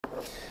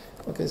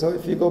Okay, so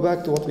if you go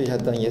back to what we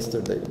had done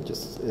yesterday,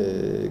 just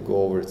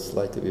go over it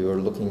slightly. We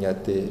were looking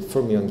at the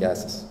fermion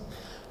gases.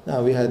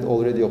 Now we had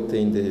already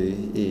obtained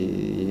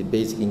the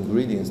basic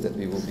ingredients that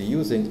we will be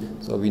using,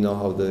 so we know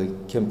how the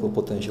chemical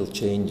potential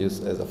changes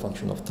as a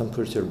function of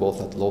temperature,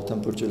 both at low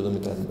temperature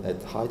limit and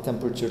at high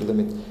temperature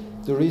limit.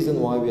 The reason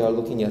why we are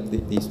looking at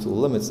these two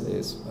limits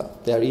is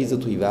they are easy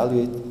to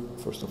evaluate,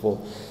 first of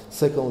all.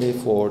 Secondly,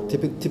 for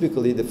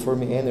typically the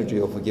Fermi energy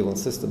of a given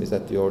system is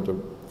at the order,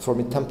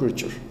 Fermi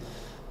temperature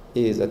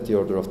is at the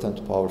order of 10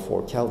 to the power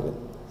 4 Kelvin,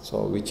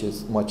 so which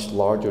is much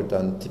larger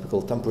than typical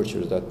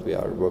temperatures that we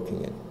are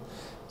working in.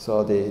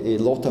 So the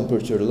low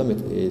temperature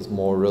limit is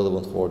more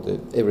relevant for the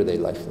everyday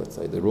life, let's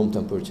say. The room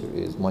temperature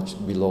is much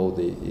below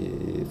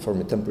the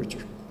Fermi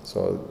temperature.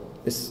 So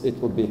it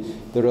would be,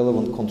 the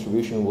relevant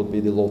contribution would be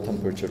the low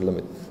temperature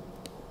limit.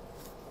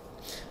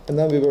 And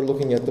then we were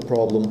looking at the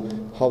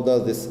problem, how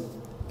does this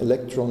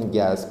electron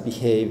gas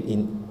behave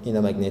in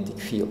a magnetic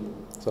field?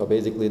 So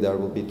basically there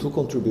will be two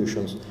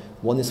contributions.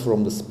 One is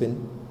from the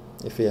spin.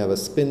 If we have a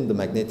spin, the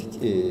magnetic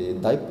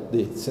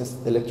since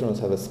electrons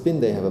have a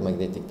spin, they have a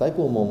magnetic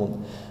dipole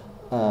moment.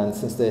 And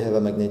since they have a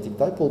magnetic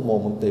dipole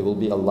moment, they will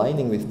be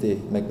aligning with the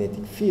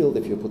magnetic field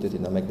if you put it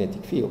in a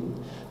magnetic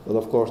field. But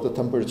of course, the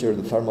temperature,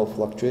 the thermal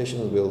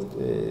fluctuations will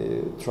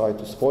try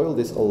to spoil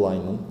this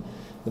alignment.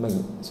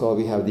 So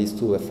we have these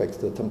two effects,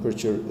 the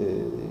temperature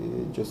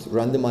just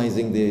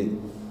randomizing the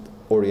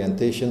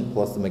orientation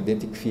plus the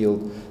magnetic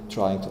field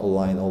trying to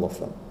align all of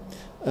them.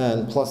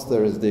 And plus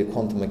there is the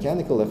quantum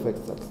mechanical effect,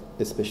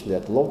 especially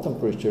at low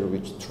temperature,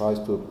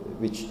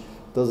 which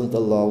doesn't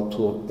allow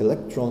two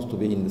electrons to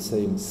be in the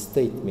same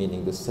state,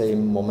 meaning the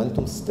same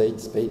momentum state,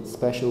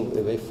 spatial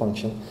wave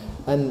function,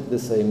 and the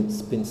same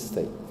spin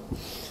state.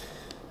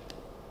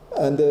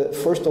 And the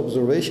first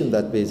observation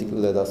that basically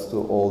led us to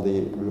all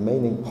the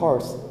remaining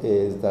parts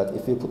is that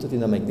if we put it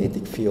in a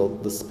magnetic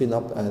field, the spin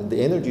up and the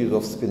energies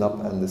of spin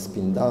up and the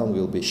spin down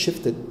will be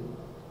shifted.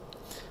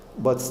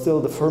 But still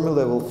the Fermi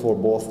level for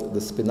both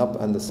the spin up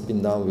and the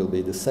spin down will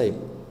be the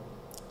same.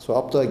 So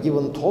up to a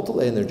given total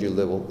energy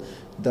level,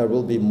 there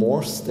will be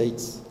more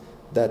states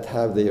that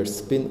have their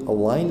spin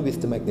aligned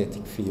with the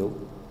magnetic field,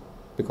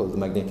 because the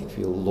magnetic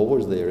field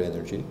lowers their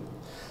energy.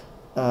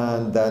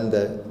 And then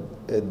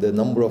the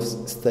number of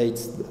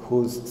states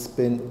whose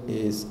spin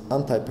is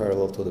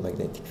anti-parallel to the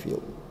magnetic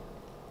field.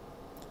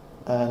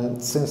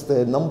 And since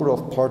the number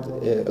of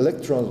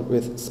electrons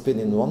with spin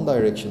in one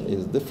direction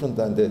is different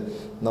than the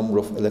number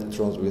of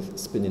electrons with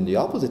spin in the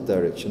opposite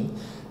direction,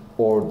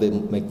 or the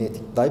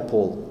magnetic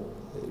dipole,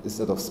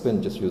 instead of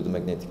spin, just use the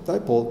magnetic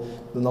dipole,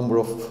 the number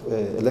of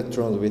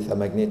electrons with a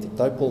magnetic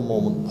dipole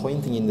moment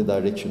pointing in the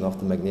direction of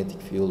the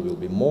magnetic field will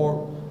be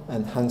more,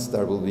 and hence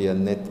there will be a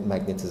net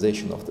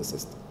magnetization of the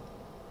system.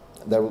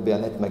 There will be a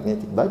net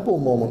magnetic dipole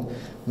moment.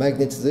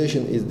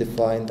 Magnetization is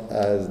defined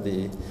as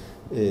the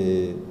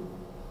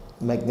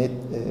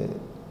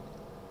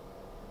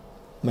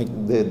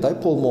the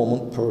dipole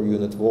moment per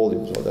unit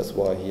volume. So that's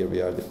why here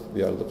we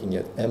are looking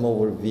at m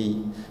over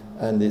v,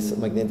 and this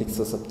magnetic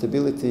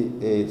susceptibility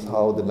is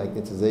how the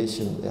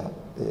magnetization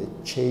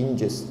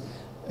changes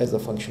as a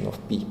function of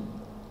B.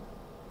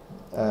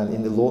 And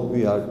in the low,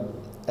 we are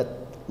at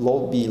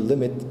low B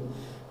limit,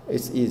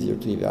 it's easier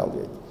to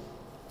evaluate.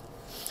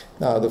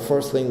 Now, the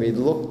first thing we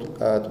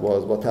looked at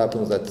was what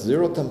happens at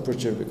zero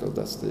temperature, because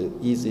that's the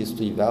easiest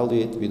to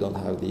evaluate. We don't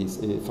have these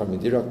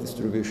Fermi-Dirac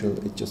distribution.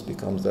 It just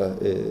becomes a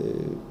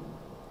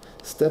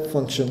step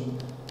function.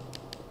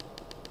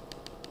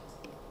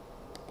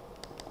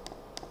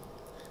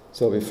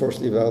 So we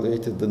first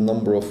evaluated the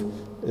number of,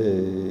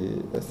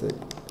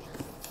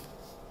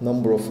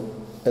 number of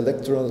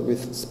electrons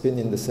with spin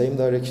in the same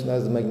direction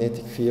as the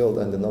magnetic field,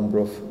 and the number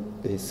of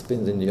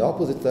spins in the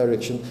opposite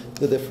direction.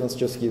 The difference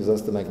just gives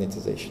us the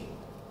magnetization.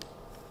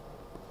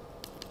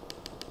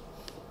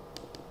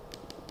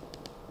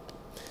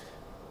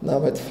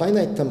 Now at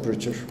finite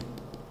temperature,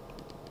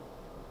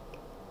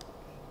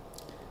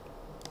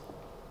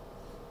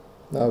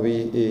 now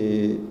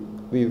we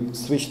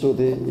switch to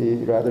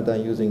the, rather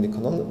than using the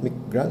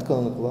grand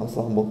canonical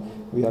ensemble,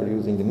 we are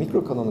using the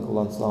microcanonical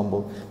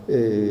ensemble.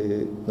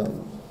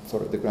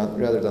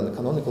 Rather than the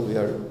canonical,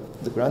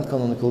 the grand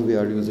canonical, we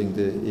are using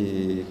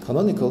the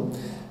canonical.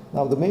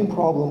 Now the main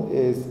problem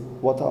is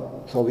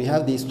so we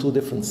have these two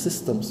different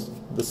systems.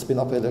 The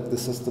the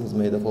system is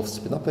made up of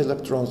spin-up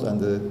electrons, and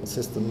the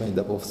system made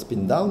up of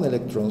spin-down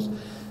electrons.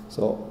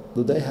 So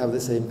do they have the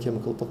same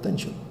chemical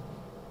potential?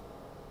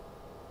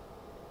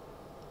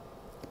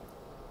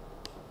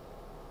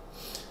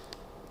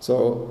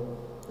 So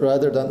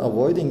rather than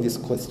avoiding this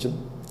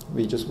question,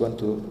 we just went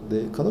to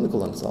the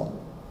canonical ensemble.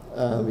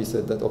 And we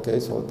said that,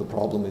 okay, so the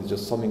problem is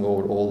just summing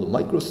over all the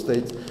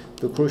microstates.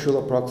 The crucial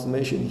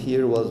approximation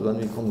here was when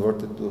we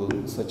converted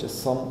to such a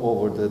sum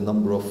over the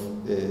number of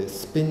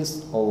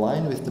spins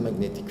aligned with the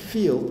magnetic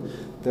field.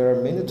 There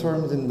are many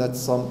terms in that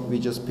sum. We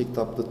just picked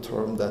up the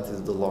term that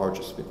is the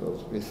largest,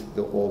 because with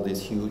all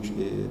these huge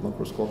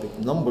macroscopic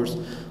numbers,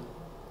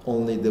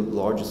 only the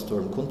largest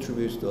term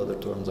contributes, the other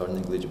terms are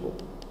negligible.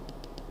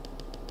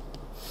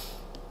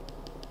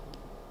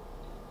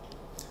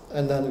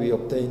 And then we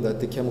obtain that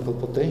the chemical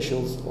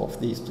potentials of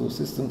these two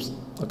systems,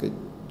 okay,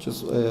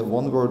 just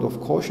one word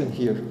of caution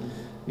here.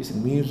 You see,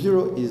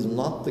 mu0 is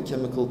not the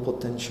chemical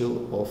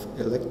potential of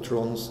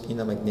electrons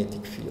in a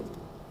magnetic field.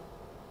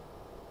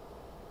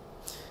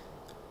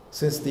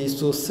 Since these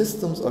two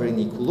systems are in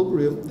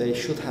equilibrium, they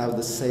should have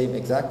the same,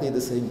 exactly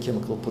the same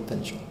chemical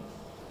potential.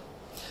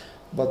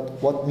 But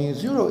what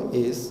mu0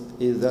 is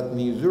that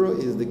mu0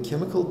 is the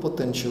chemical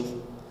potential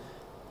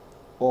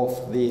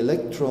of the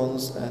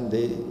electrons and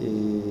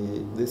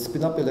the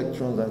spin-up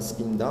electrons and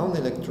spin-down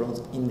electrons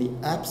in the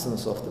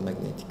absence of the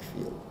magnetic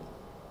field.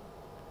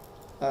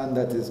 And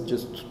that is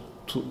just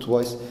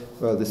twice,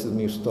 well, this is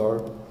mu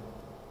star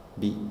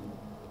B.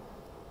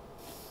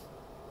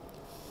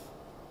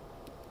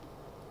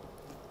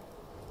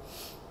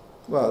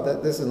 Well,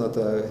 this is not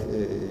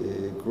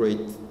a great,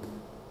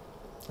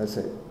 let's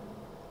say,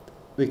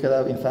 we could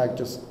have in fact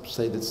just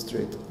said it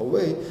straight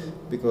away,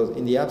 because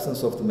in the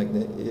absence of the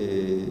magnet,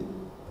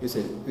 you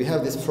see, we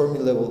have this Fermi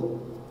level,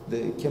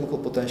 the chemical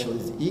potential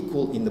is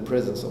equal in the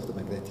presence of the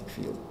magnetic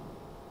field.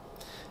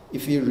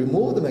 If we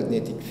remove the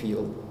magnetic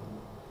field,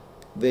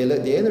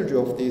 the energy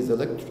of these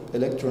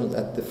electrons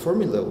at the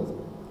Fermi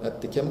level,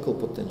 at the chemical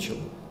potential,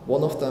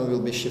 one of them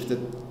will be shifted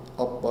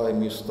up by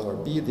mu star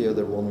B, the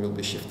other one will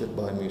be shifted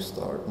by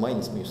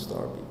minus mu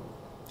star B.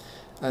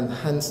 And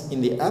hence,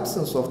 in the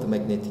absence of the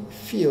magnetic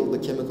field, the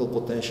chemical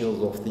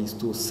potentials of these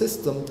two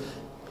systems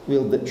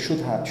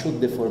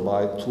should differ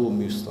by 2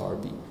 mu star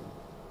B.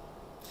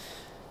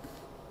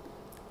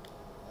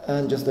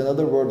 And just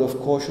another word of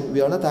caution, we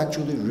are not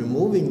actually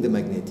removing the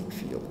magnetic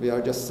field. We are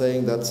just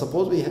saying that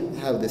suppose we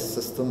have this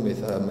system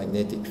with a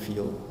magnetic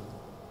field.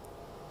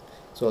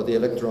 So the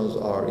electrons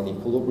are in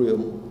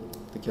equilibrium,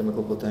 the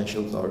chemical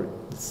potentials are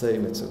the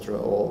same, etc.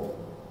 All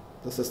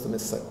the system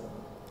is set.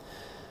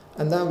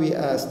 And then we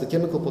ask the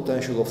chemical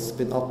potential of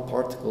spin-up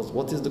particles,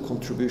 what is the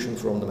contribution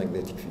from the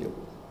magnetic field?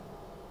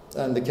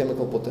 And the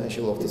chemical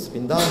potential of the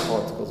spin-down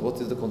particles, what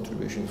is the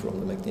contribution from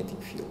the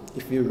magnetic field?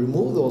 If we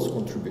remove those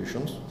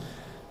contributions,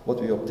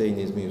 what we obtain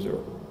is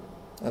mu0,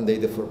 and they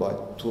differ by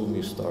 2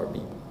 mu star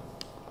B.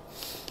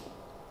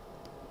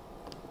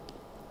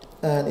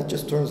 And it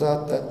just turns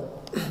out that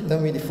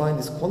then we define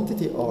this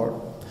quantity R.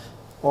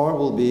 R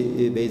will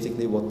be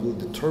basically what will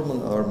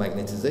determine our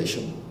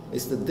magnetization.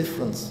 It's the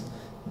difference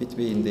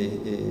between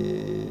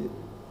the,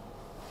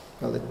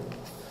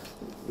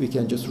 we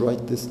can just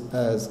write this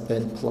as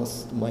n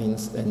plus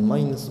minus n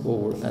minus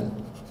over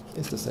n.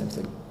 It's the same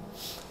thing.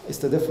 It's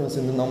the difference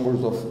in the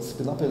numbers of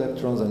spin-up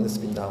electrons and the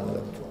spin-down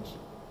electrons.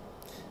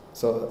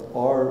 So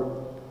R,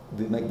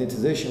 the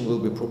magnetization will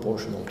be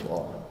proportional to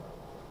R.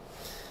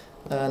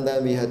 And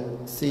then we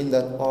had seen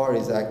that R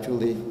is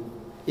actually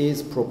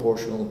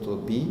proportional to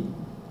B.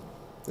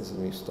 This is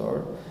mu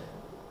star.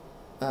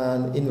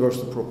 And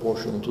inversely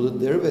proportional to the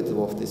derivative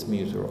of this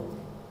mu0.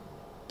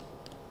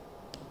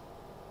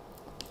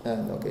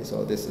 And okay,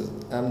 so this is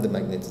M, the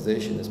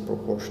magnetization is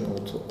proportional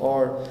to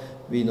R.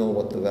 We know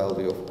what the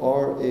value of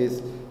R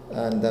is,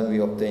 and then we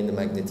obtain the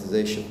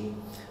magnetization.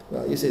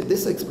 Well, you see,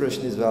 this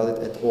expression is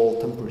valid at all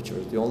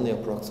temperatures. The only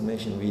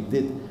approximation we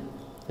did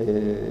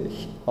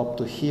up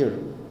to here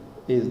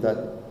is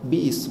that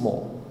B is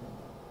small.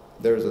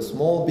 There is a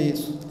small b,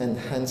 and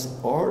hence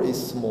R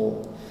is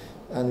small,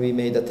 and we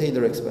made a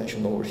Taylor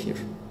expansion over here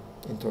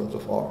in terms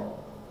of R.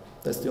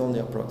 That's the only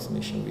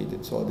approximation we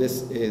did. So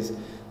this is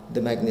the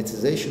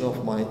magnetization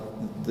of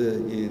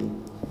the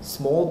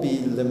small b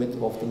limit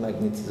of the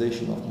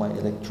magnetization of my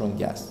electron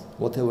gas,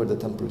 whatever the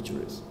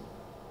temperature is.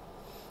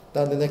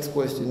 Then the next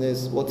question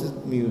is, what is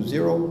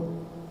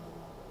mu0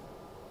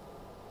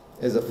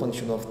 as a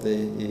function of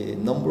the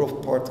number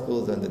of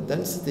particles and the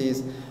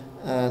densities?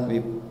 And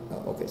we,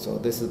 okay, so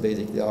this is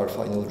basically our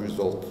final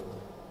result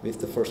with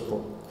the first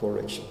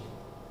correction.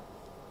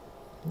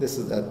 This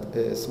is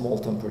at small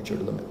temperature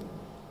limit.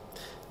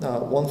 Now,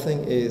 one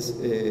thing is,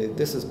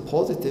 this is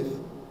positive,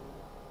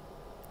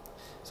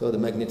 so the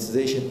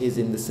magnetization is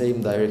in the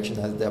same direction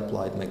as the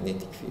applied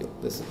magnetic field.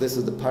 This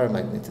is the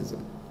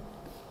paramagnetism.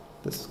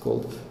 This is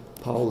called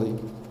Pauli.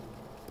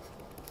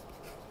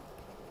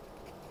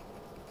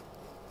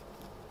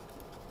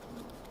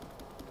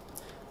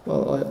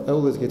 Well, I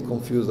always get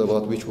confused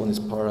about which one is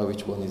para,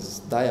 which one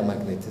is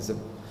diamagnetism.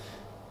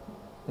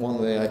 One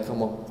way I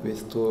come up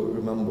with to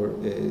remember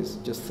is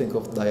just think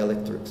of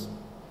dielectrics.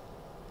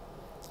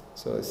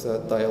 So it's a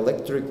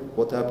dielectric.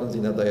 What happens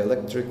in a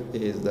dielectric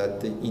is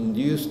that the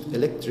induced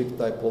electric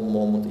dipole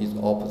moment is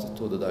opposite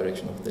to the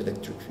direction of the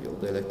electric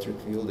field. The electric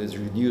field is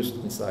reduced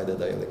inside the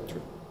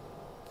dielectric.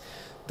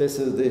 This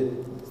is the,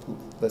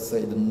 let's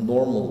say, the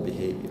normal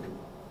behavior.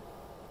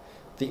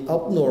 The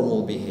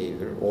abnormal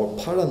behavior or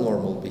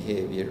paranormal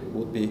behavior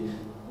would be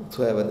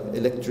to have an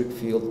electric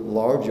field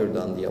larger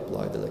than the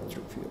applied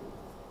electric field.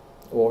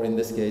 Or in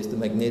this case, the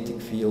magnetic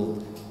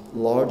field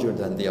larger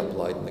than the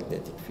applied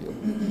magnetic field.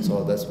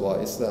 So that's why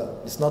it's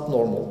not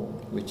normal,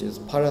 which is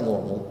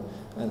paranormal,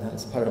 and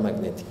hence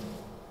paramagnetic.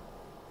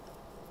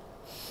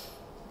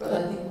 But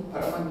I think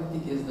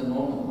paramagnetic is the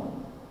normal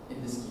one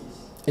in this case.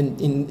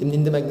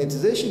 In the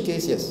magnetization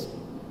case, yes.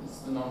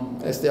 the normal?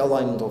 That's the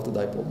alignment of the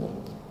dipole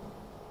moment.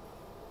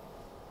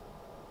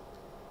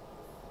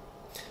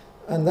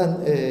 And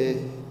then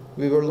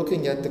we were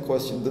looking at the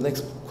question, the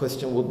next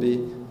question would be,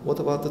 what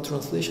about the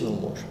translational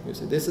motion? You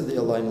see, this is the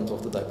alignment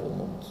of the dipole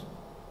moment.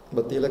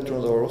 But the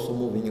electrons are also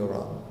moving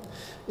around.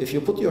 If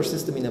you put your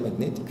system in a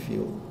magnetic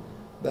field,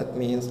 that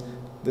means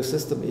the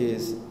system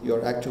is,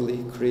 you're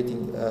actually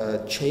creating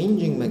a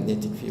changing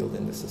magnetic field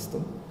in the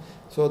system.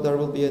 So there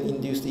will be an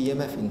induced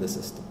EMF in the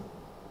system.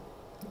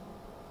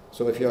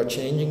 So if you are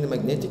changing the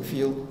magnetic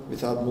field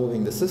without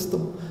moving the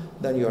system,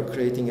 then you are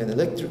creating an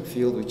electric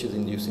field which is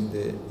inducing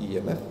the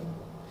EMF.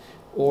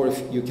 Or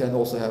if you can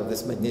also have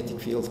this magnetic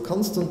field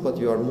constant, but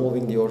you are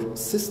moving your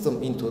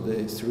system into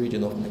this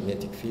region of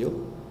magnetic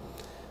field,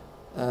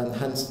 and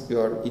hence you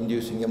are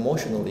inducing a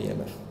motional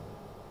EMF.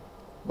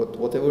 But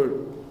whatever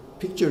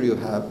picture you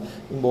have,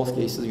 in both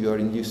cases you are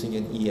inducing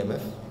an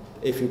EMF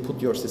if you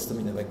put your system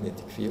in a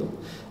magnetic field.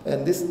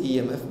 And this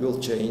EMF will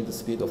change the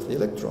speed of the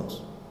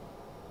electrons,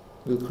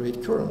 will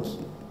create currents.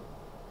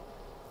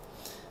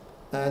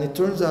 And it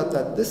turns out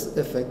that this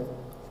effect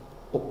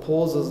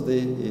opposes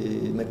the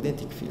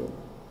magnetic field.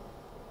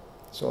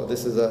 So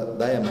this is a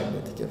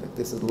diamagnetic effect.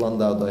 This is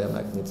Landau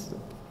diamagnetism.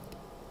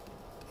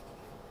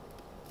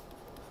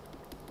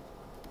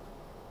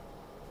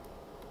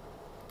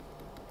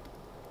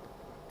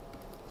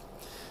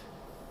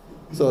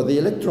 So the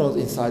electrons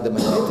inside the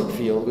magnetic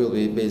field will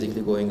be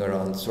basically going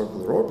around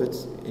circular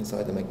orbits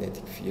inside the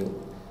magnetic field.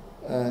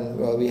 And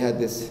well, we had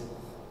this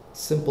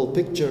simple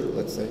picture,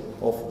 let's say,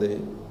 of the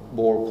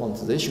Bohr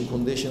quantization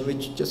condition,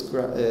 which just,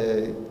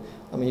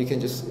 you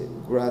can just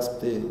grasp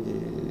the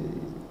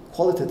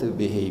qualitative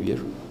behavior,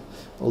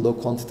 although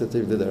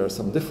quantitatively there are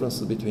some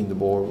differences between the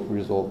Bohr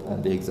result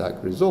and the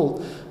exact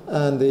result.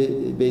 And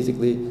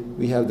basically,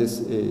 we have this,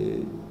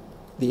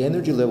 the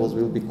energy levels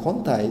will be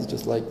quantized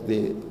just like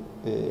the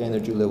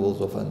energy levels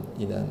of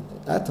in an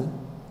atom,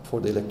 for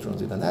the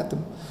electrons in an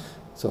atom.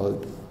 So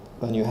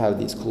when you have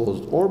these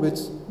closed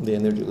orbits, the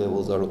energy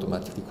levels are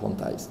automatically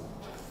quantized.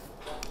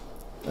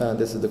 And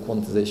this is the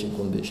quantization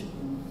condition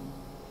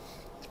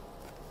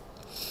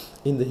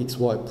in the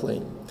XY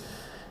plane.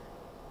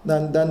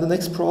 Then the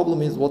next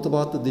problem is, what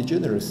about the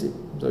degeneracy?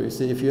 So you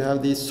see, if you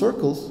have these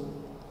circles,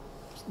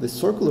 this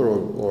circular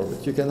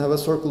orbit, you can have a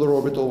circular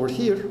orbit over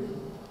here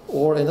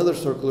or another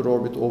circular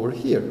orbit over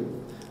here.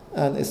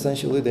 And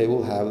essentially they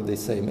will have the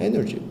same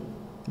energy,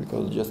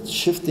 because just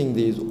shifting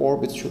these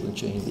orbits shouldn't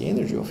change the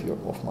energy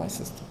of my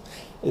system,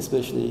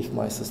 especially if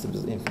my system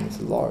is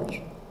infinitely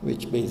large,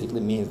 which basically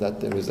means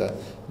that there is a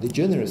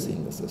degeneracy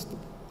in the system.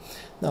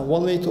 Now,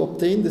 one way to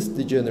obtain this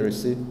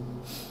degeneracy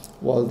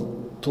was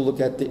to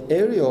look at the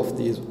area of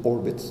these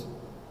orbits.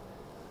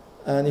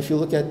 And if you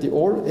look at the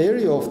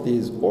area of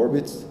these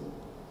orbits,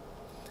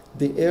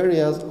 the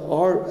areas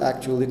are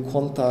actually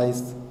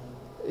quantized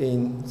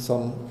in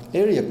some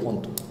area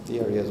quantum,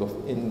 the areas of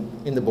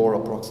in the Bohr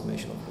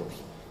approximation, of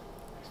course.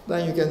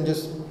 Then you can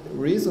just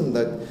reason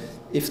that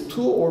if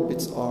two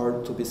orbits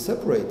are to be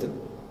separated,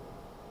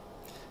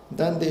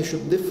 then they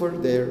should differ,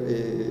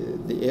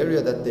 the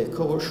area that they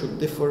cover should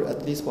differ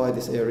at least by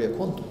this area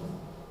quantum.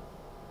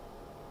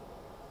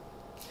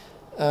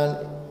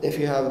 And if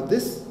you have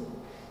this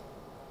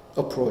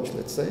approach,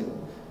 let's say,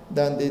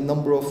 then the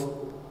number of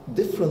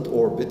different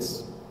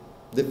orbits,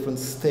 different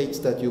states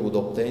that you would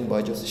obtain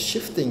by just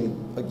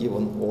shifting a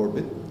given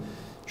orbit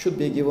should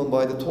be given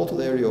by the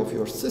total area of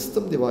your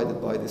system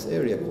divided by this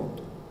area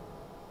quantum.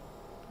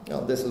 Now,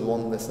 this is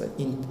one, let's say,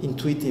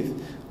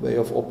 intuitive way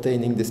of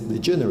obtaining this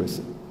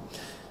degeneracy.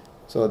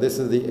 So this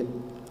is the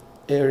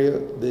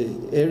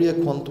area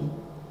quantum,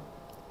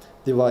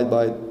 divide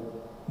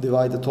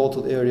the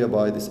total area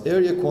by this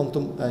area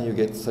quantum, and you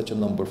get such a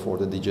number for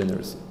the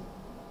degeneracy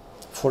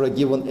for a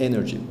given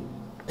energy.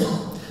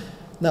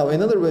 Now,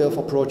 another way of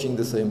approaching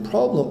the same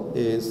problem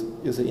is,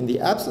 you see, in the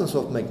absence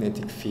of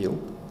magnetic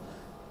field,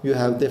 you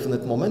have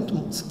definite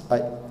momentum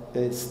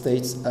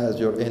states as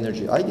your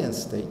energy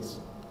eigenstates,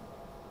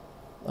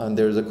 and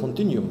there is a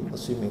continuum,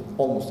 assuming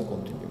almost a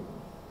continuum.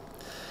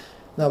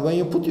 Now, when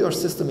you put your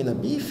system in a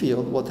B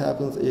field, what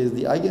happens is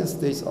the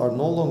eigenstates are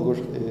no longer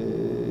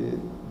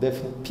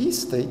definite P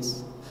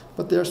states,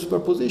 but they are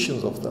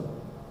superpositions of them.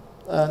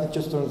 And it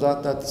just turns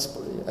out that,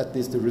 at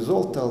least the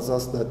result tells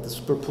us that the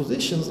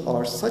superpositions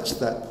are such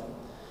that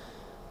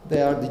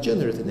they are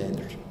degenerate in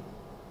energy.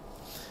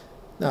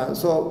 Now,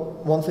 so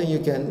one thing you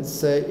can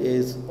say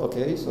is,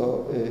 okay,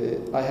 so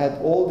I had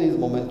all these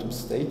momentum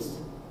states,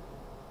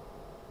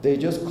 they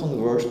just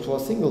converge to a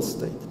single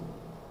state.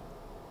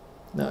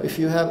 Now, if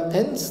you have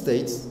n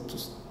states,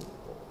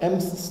 m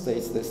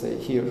states, let's say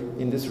here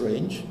in this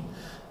range,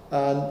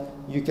 and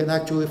you can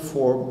actually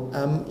form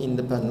m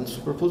independent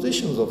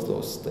superpositions of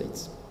those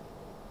states.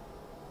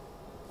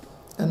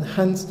 And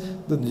hence,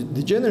 the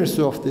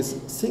degeneracy of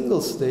this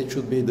single state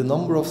should be the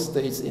number of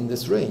states in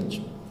this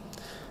range.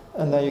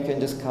 And now you can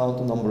just count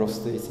the number of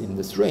states in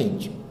this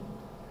range.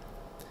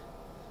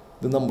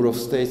 The number of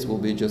states will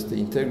be just the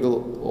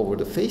integral over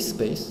the phase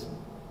space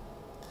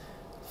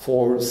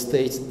for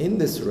states in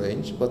this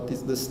range, but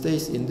the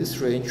states in this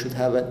range should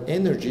have an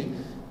energy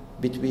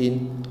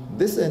between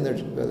this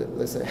energy,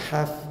 let's say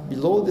half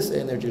below this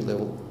energy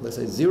level, let's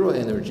say zero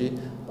energy,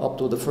 up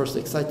to the first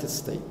excited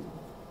state,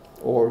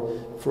 or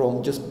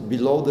from just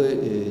below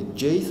the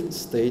jth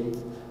state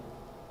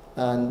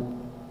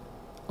and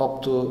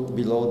up to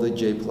below the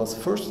j plus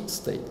first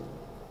state.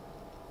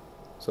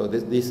 So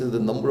this is the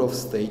number of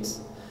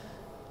states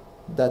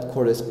that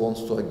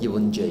corresponds to a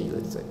given j,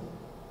 let's say.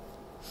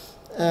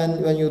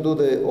 And when you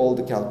do all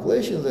the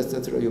calculations,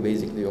 etc., you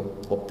basically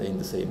obtain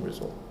the same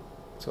result.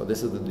 So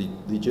this is the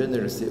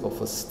degeneracy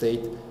of a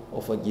state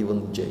of a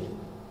given j.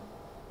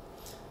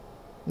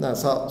 Now,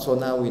 so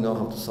now we know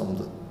how to sum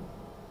the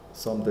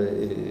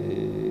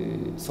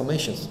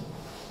summations.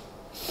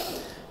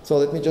 So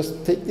let me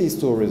just take these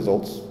two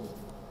results,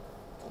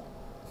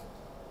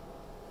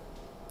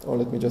 or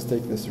let me just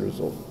take this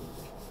result.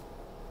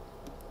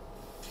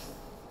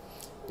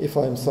 If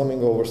I'm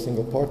summing over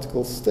single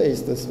particle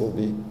states, this will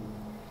be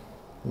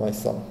my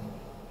sum.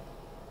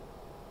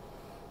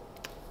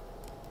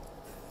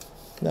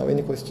 Now,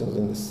 any questions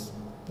in this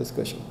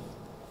discussion?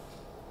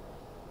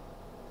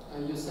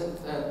 You said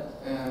that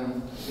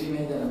we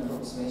made an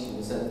approximation.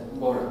 You said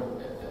Bohr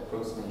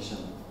approximation,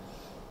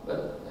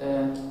 but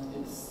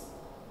it's,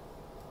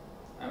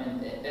 I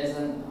mean, as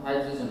an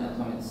hydrogen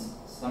atom, it's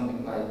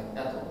something like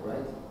atom,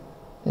 right?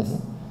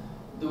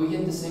 Mm-hmm. Do we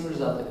get the same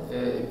result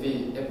if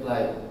we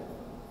apply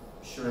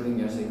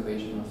Schrödinger's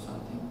equation or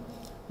something?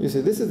 You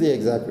see, this is the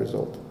exact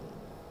result.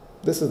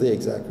 This is the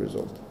exact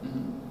result.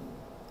 Mm-hmm.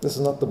 This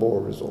is not the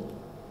Bohr result.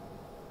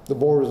 The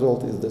Bohr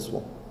result is this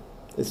one.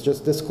 It's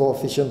just this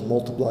coefficient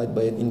multiplied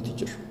by an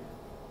integer.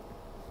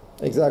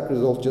 Exact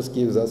result just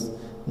gives us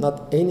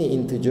not any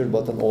integer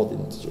but an odd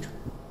integer.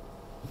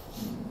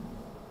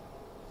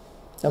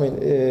 I mean,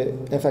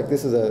 in fact,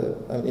 this is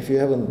if you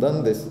haven't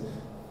done this,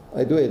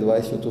 I do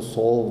advise you to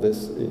solve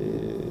this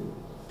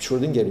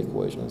Schrödinger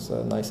equation. It's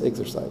a nice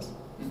exercise.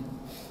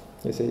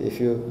 Mm-hmm. You see, if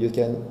you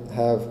can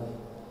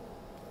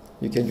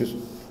use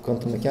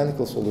quantum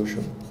mechanical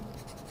solution.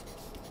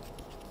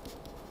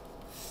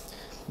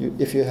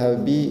 If you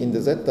have B in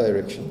the Z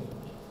direction,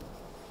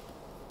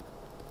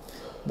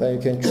 then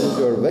you can choose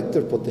your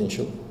vector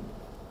potential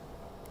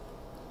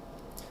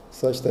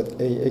such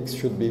that AX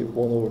should be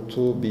 1 over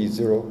 2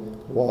 B0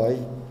 Y,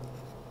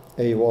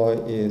 AY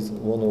is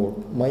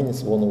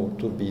minus 1 over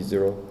 2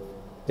 B0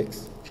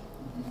 X.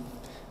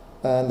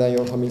 And then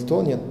your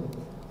Hamiltonian,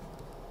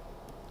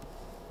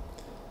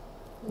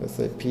 let's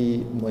say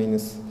P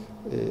minus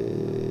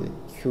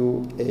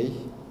QA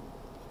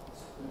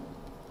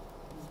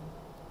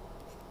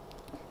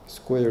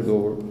squared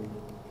over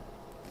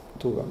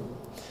 2.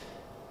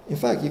 In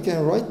fact,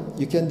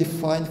 you can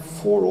define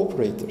 4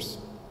 operators: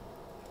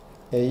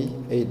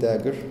 A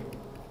dagger,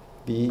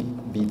 B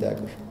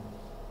dagger.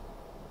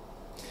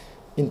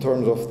 In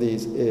terms of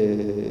these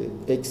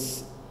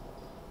X,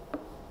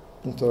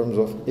 in terms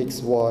of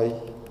XY,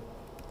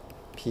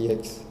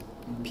 PX,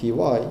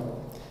 PY,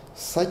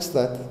 such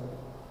that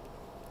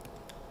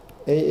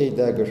A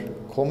dagger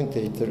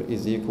commutator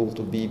is equal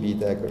to B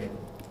dagger.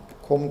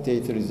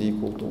 Commutator is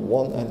equal to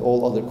 1 and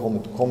all other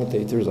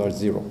commutators are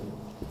 0.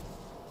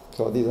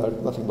 So these are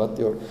nothing but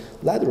your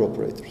ladder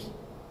operators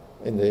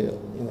in a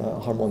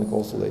harmonic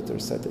oscillator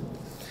setting.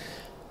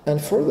 And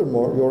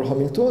furthermore, your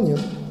Hamiltonian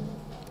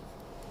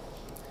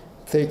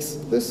takes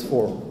this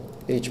form,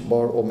 H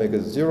bar omega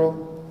 0,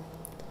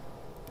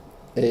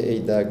 A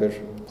dagger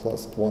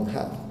plus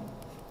 1/2.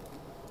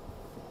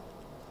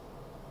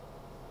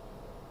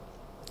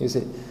 You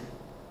see?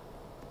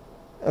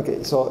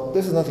 Okay, so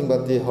this is nothing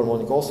but the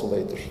harmonic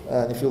oscillator.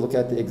 And if you look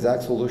at the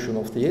exact solution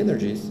of the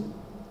energies,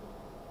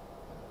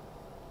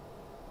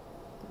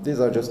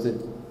 these are just the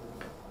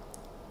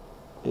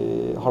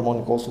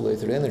harmonic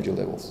oscillator energy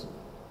levels.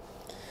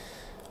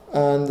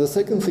 And the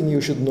second thing you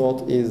should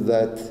note is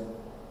that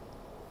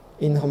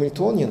in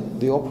Hamiltonian,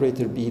 the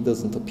operator B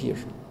doesn't appear.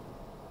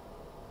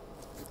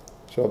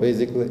 So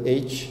basically,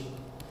 H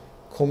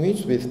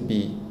commutes with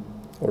B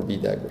or B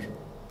dagger.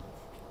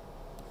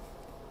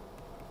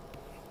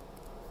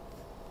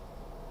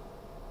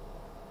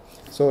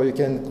 So you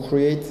can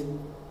create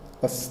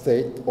a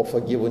state of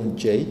a given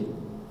J,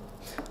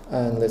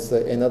 and let's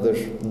say another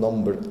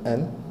number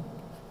N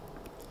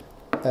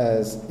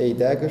as A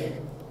dagger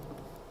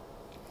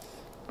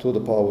to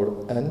the power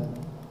N,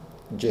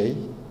 J,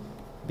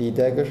 B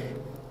dagger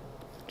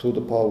to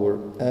the power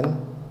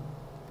N,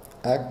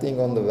 acting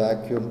on the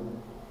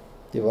vacuum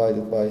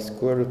divided by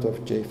square root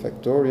of J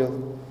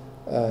factorial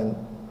and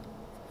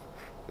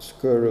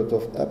square root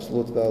of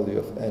absolute value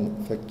of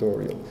N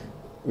factorial,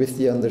 with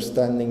the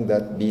understanding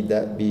that B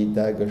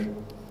dagger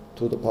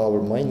to the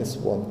power minus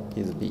 1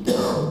 is B.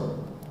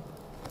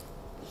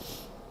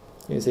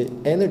 You see,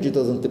 energy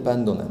doesn't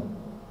depend on N.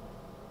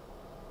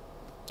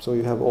 So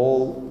you have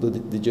all the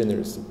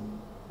degeneracy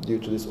due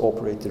to this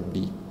operator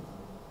B.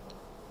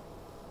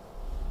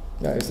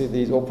 Now you see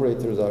these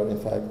operators are in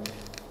fact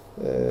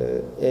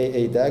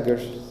A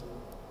daggers.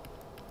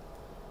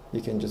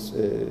 You can just,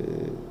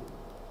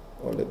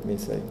 or let me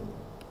say,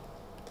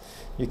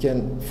 You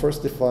can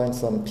first define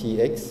some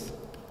px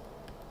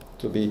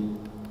to be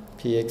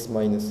px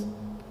minus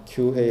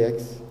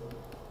qax,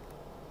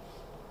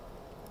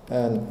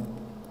 and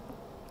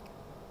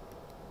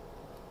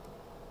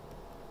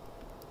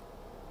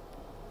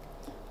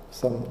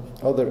some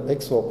other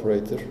x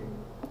operator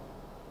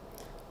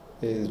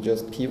is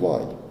just py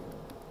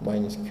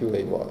minus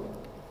qay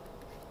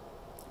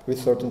with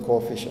certain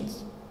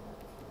coefficients.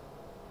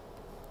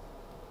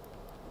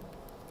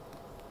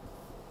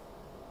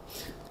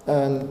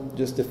 And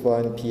just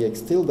define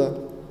px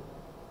tilde,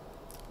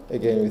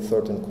 again with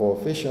certain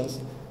coefficients,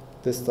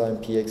 this time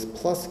px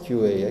plus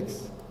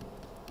qax,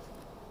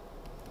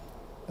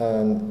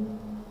 and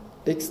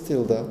x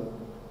tilde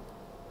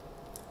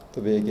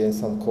to be again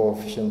some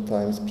coefficient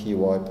times py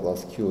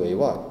plus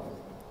qay.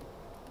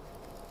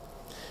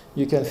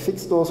 You can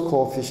fix those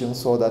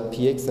coefficients so that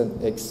px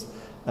and x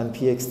and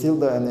px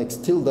tilde and x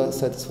tilde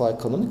satisfy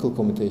canonical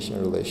commutation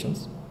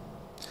relations,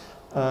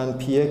 and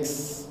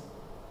px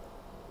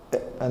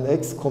and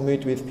x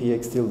commute with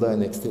px tilde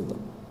and x tilde.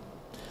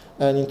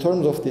 And in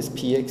terms of this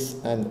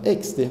px and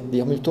x, in the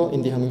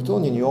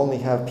Hamiltonian you only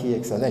have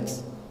px and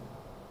x.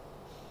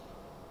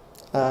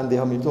 And the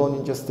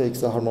Hamiltonian just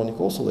takes a harmonic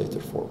oscillator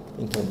form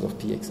in terms of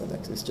px and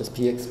x. It's just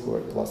px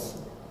squared plus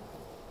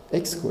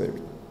x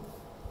squared.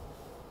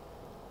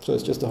 So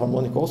it's just a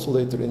harmonic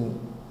oscillator in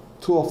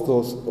two of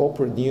those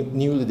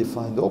newly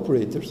defined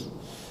operators,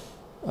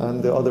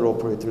 and the other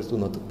operators do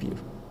not appear.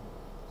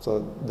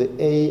 So the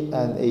A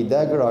and A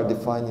dagger are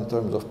defined in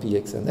terms of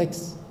px and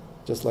x,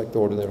 just like the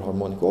ordinary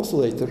harmonic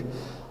oscillator,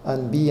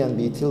 and B and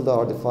B tilde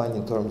are defined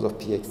in terms of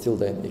px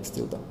tilde and x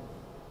tilde.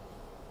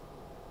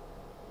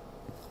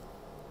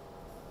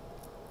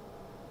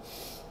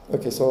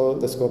 Okay, so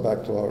let's go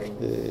back to our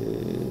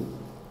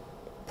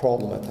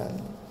problem at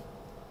hand.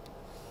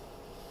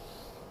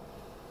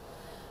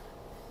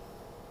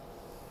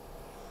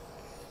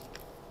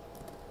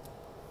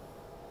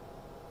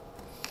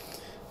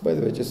 By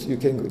the way, you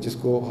can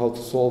just go how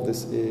to solve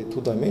this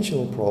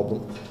two-dimensional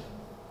problem.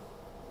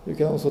 You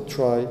can also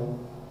try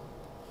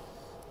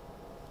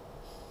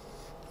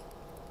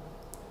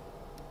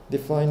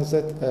define z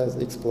as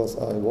x plus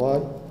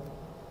iy,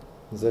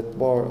 z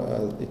bar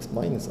as x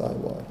minus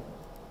iy.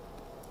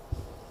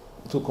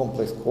 Two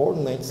complex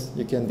coordinates,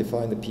 you can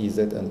define the pz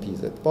and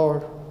pz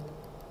bar.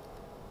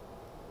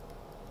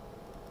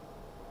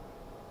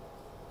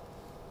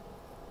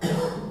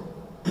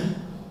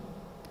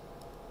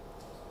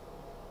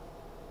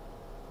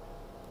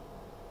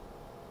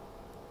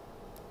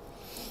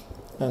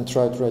 And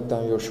try to write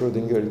down your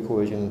Schrödinger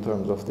equation in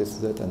terms of this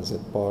z and z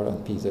bar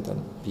and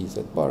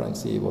pz bar and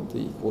see what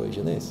the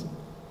equation is.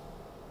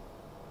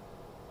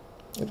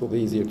 It will be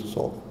easier to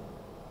solve.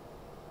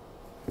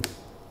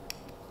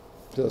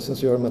 So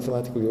since you are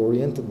mathematically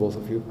oriented, both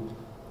of you,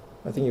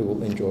 I think you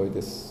will enjoy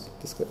this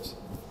discussion,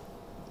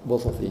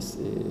 both of these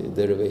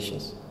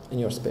derivations in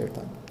your spare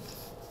time.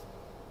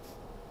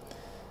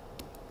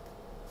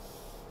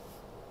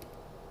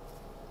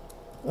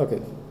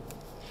 Okay.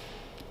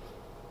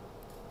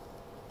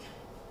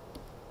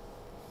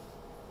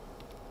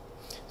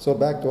 So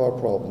back to our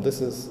problem.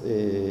 This is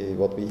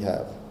what we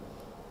have.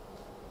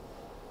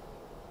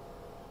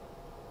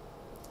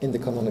 In the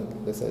canonical,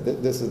 this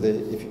is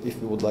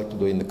if we would like to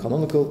do in the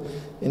canonical.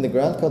 In the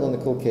grand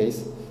canonical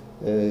case,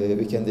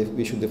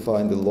 we should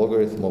define the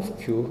logarithm of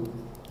q,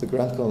 the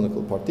grand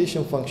canonical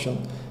partition function,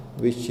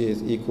 which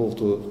is equal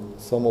to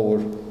sum over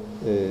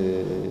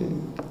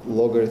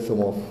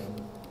logarithm of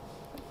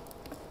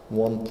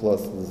 1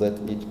 plus z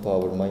e to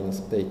power minus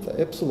beta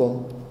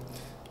epsilon,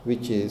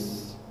 which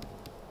is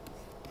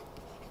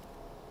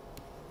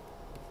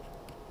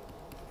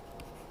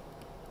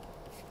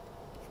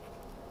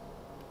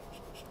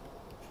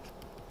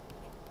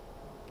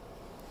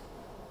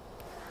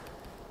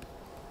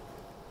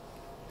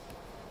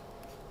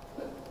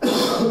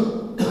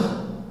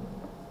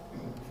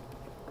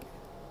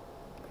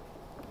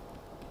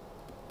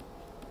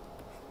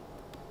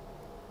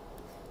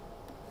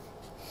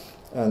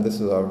and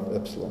this is our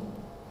epsilon.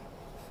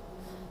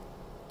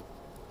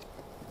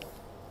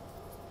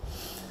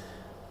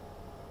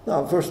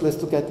 Now, first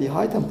let's look at the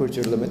high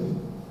temperature limit.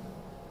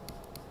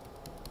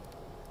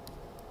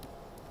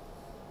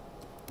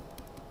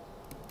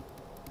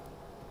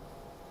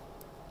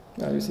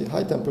 Now you see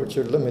high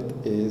temperature limit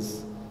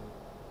is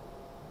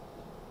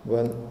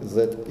when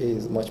Z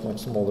is much, much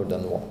smaller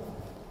than 1.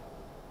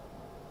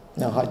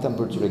 Now high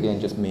temperature again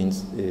just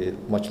means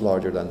much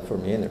larger than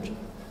Fermi energy.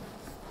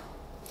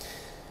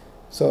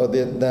 So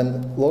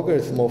then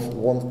logarithm of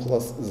 1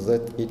 plus z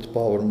e to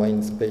power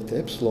minus beta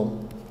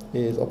epsilon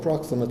is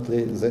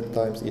approximately z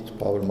times e to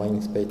power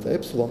minus beta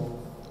epsilon.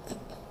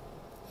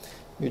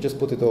 You just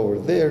put it over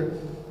there.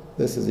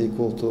 This is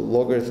equal to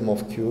logarithm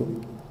of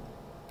q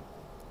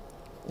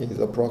is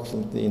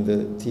approximately in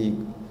the t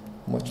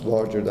much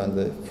larger than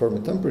the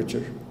Fermi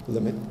temperature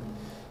limit.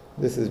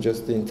 This is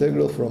just the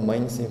integral from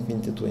minus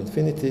infinity to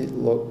infinity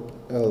log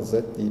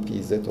Lz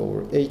dpz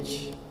over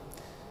h,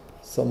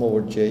 sum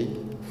over j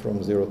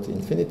from 0 to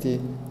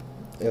infinity,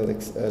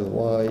 Lx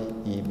Ly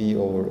EB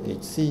over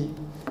HC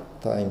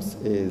times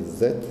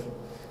Z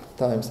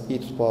times e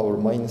to the power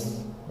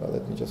minus, well,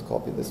 let me just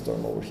copy this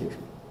term over here.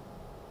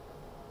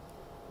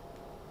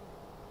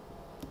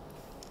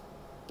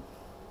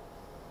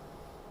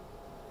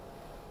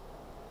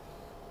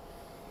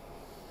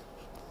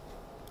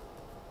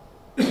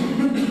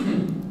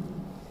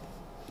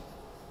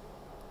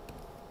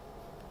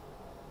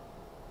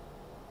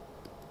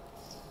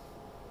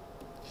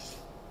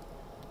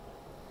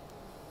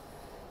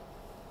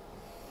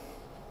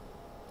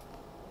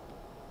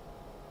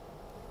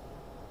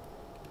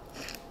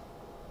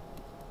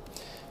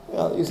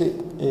 Well, you see,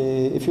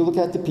 if you look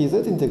at the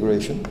PZ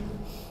integration,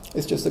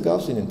 it's just a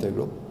Gaussian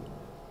integral,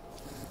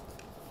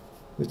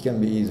 which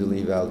can be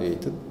easily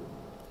evaluated.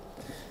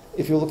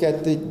 If you look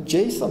at the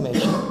J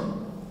summation,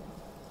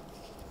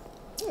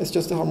 it's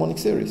just a harmonic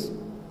series.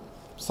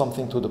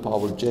 Something to the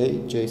power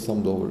J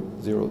summed over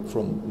 0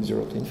 from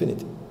 0 to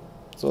infinity.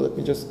 So let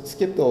me just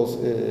skip those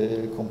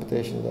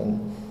computations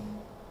and,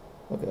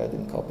 okay, I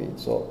didn't copy it,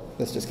 so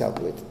let's just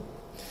calculate it.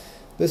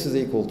 This is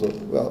equal to,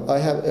 well, I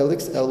have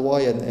Lx,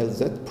 Ly, and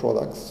Lz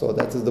products, so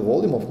that is the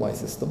volume of my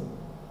system.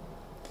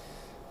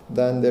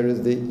 Then there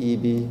is the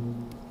EB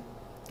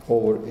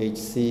over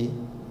HC,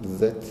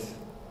 Z.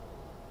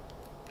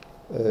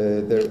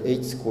 There are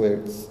H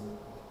squareds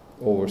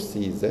over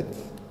CZ.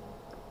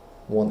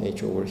 One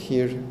H over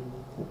here,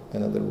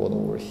 another one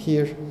over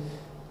here.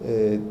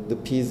 The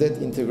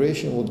PZ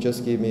integration would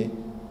just give me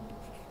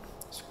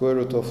square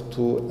root of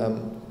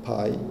 2m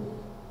pi.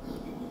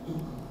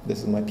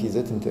 This is my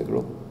PZ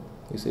integral.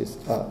 This is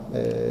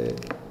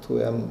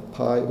 2m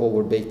pi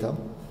over beta.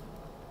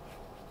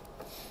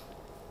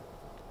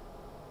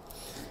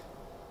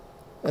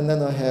 And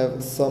then I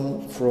have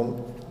sum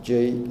from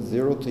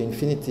J0 to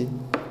infinity,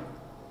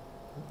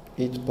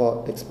 e to the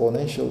power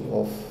exponential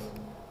of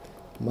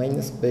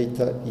minus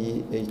beta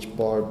E h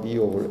bar b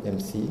over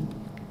mc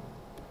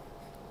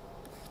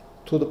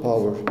to the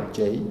power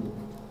j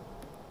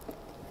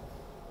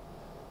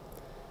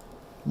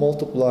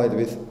multiplied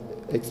with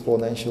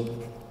exponential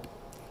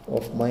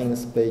of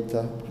minus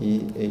beta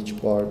E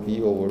h bar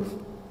b over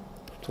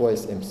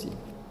twice mc.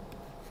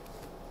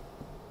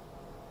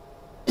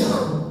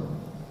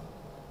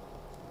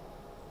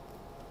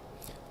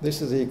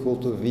 This is equal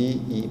to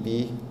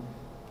VEB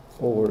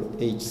over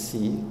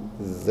HC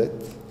Z.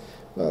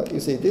 You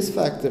see, this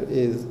factor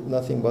is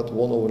nothing but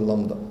 1 over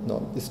lambda.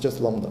 No, it's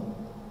just lambda.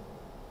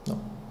 No.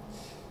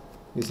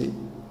 You see,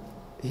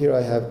 here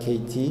I have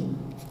KT.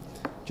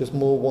 Just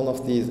move one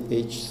of these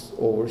H's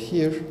over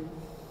here.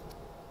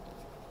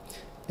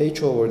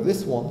 H over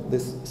this one,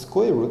 this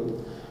square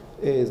root,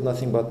 is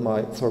nothing but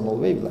my thermal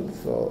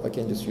wavelength. So I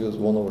can just use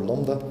 1 over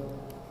lambda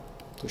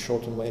to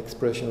shorten my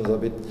expressions a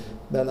bit.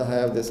 Then I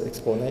have this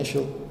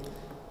exponential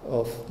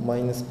of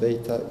minus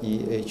beta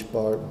E h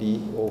bar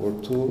b over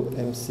 2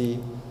 mc,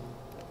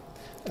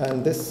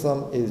 and this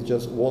sum is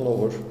just 1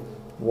 over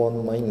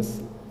 1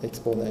 minus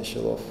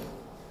exponential of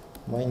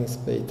minus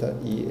beta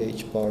E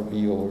h bar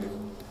b over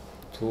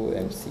 2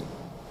 mc.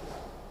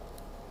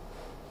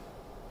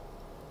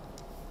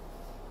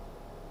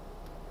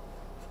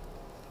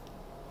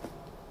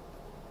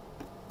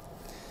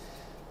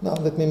 Now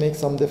let me make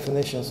some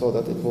definition so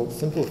that it will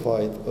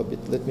simplify it a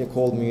bit. Let me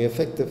call mu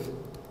effective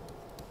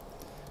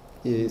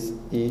is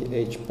E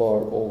h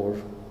bar over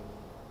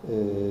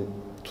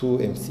 2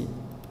 mc.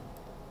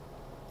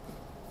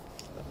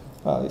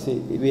 You see,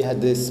 we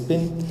had this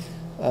spin,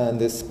 and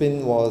the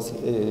spin was,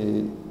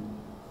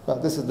 well,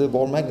 this is the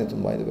Bohr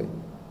magneton, by the way.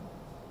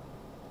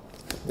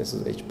 This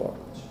is h bar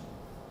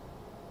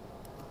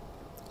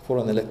for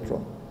an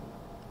electron.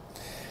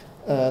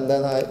 And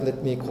then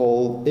let me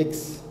call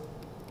x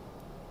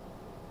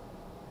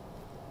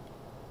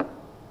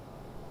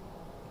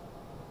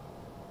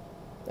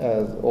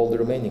as all the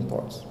remaining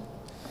parts.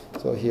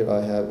 So here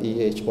I have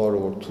E h bar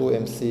over 2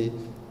 mc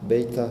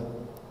beta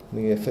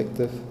mu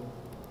effective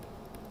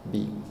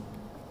b.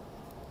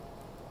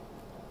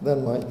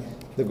 Then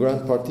the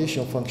grand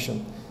partition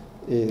function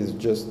is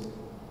just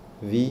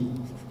v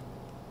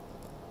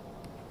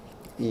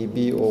eb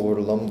over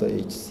lambda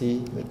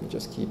hc. Let me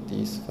just keep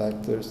these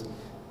factors.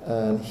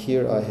 And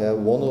here I have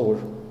 1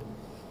 over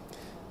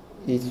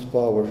e to the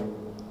power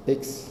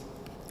x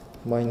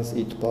minus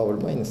e to the power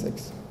minus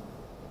x.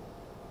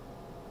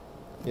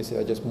 You see,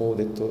 I just moved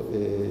it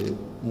to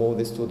move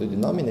this to the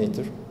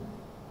denominator,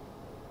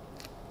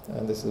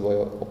 and this is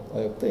what I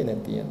obtain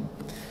at the end.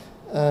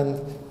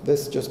 And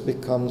this just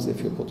becomes,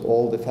 if you put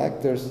all the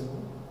factors,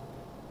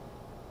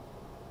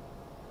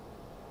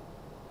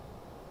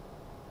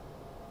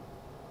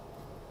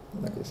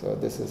 okay, so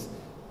this is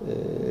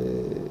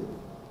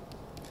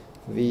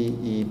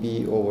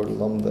VEB over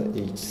lambda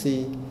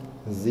HC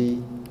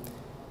Z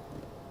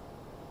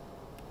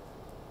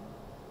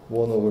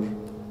 1 over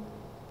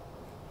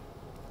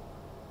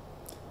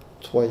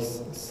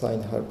twice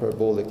sine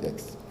hyperbolic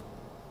x.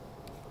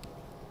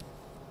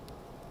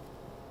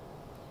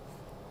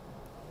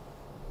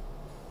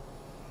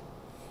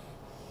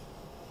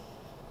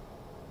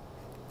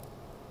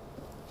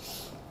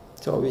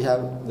 So we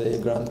have the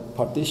grand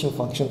partition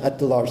function at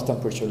the large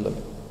temperature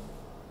limit.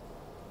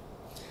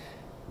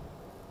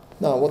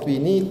 Now what we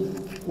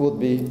need would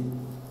be,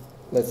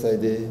 let's say,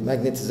 the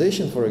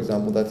magnetization, for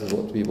example. That is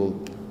what we will,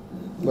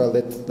 well,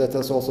 let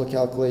us also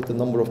calculate the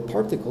number of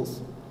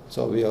particles.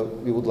 So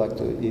we would like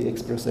to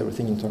express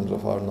everything in terms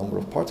of our number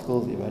of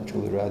particles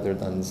eventually rather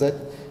than z.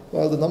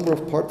 Well, the number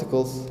of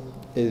particles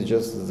is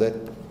just z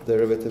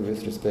derivative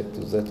with respect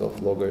to z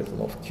of logarithm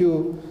of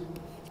q,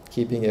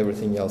 keeping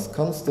everything else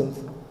constant.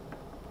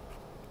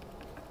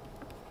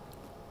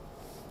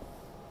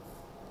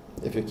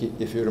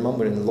 If you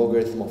remember, in the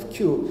logarithm of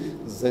q,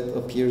 z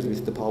appears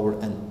with the power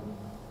n.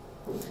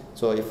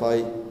 So if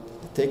I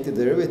take the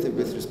derivative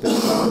with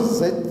respect to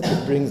z,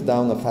 it brings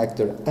down a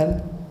factor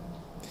n,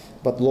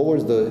 but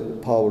lowers the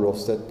power of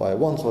z by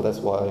 1, so that's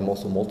why I'm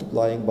also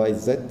multiplying by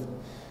z.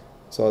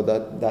 So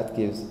that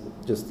gives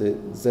just the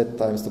z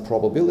times the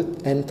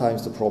probability, n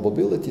times the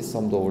probability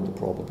summed over the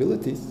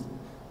probabilities,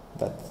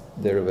 that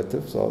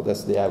derivative, so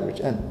that's the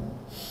average n.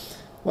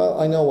 Well,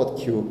 I know what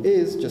q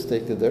is, just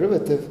take the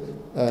derivative,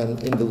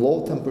 and in the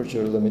low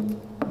temperature limit,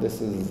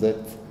 this is z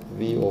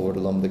v over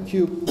lambda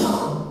cube,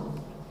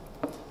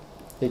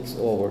 x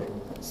over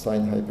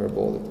sine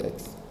hyperbolic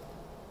x.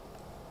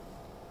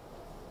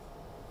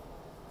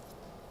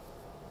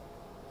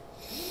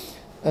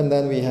 And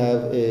then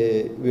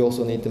we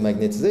also need the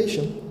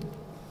magnetization.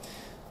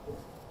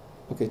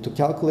 Okay, to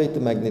calculate the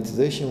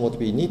magnetization, what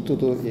we need to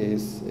do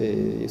is,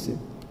 if you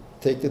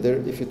take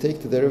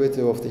the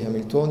derivative of the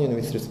Hamiltonian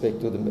with respect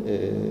to the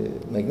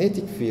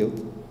magnetic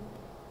field,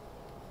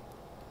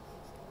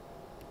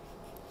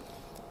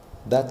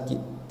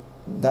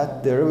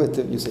 that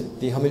derivative, you see,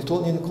 the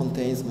Hamiltonian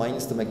contains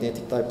minus the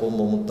magnetic dipole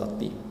moment dot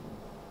b.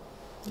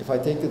 If I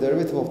take the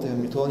derivative of the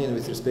Hamiltonian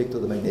with respect to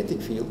the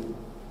magnetic field,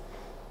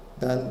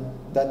 then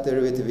that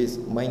derivative is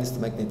minus the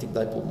magnetic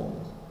dipole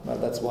moment. Well,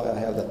 that's why I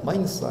have that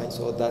minus sign,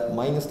 so that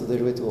minus the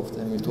derivative of the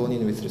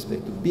Hamiltonian with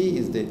respect to b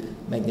is the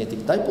magnetic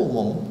dipole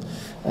moment,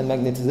 and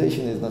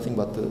magnetization is nothing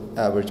but the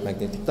average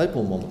magnetic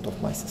dipole moment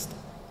of my system.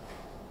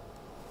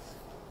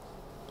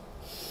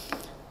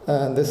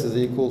 And this is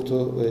equal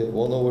to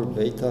 1 over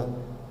beta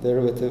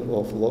derivative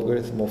of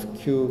logarithm of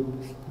q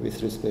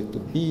with respect to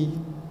b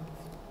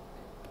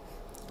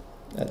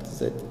at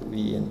z,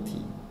 v, and t.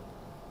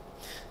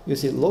 You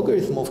see,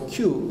 logarithm of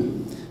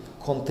q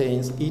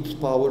contains e to the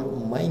power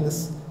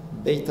minus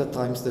beta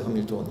times the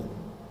Hamiltonian.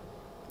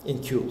 In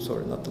q,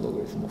 sorry, not the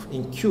logarithm of.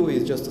 In q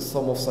is just the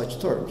sum of such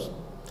terms.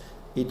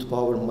 E to the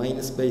power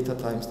minus beta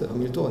times the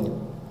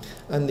Hamiltonian.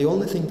 And the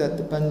only thing that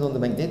depends on the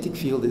magnetic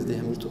field is the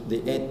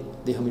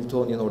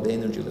Hamiltonian or the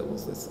energy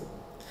levels, let's say.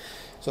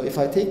 So if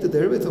I take the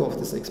derivative of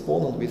this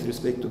exponent with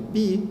respect to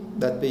b,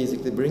 that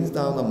basically brings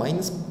down a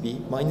minus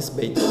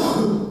beta.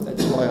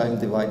 That's why I'm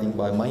dividing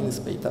by minus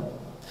beta.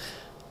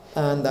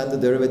 And then the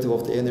derivative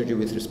of the energy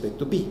with respect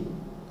to b.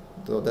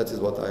 So that is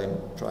what I'm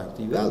trying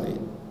to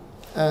evaluate.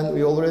 And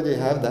we already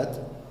have that,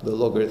 the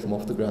logarithm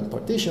of the grand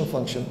partition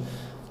function.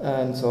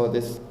 And so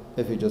this,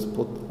 if you just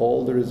put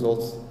all the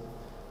results,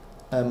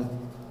 m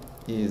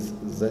is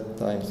z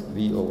times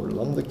v over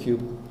lambda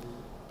cube,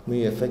 mu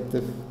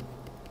effective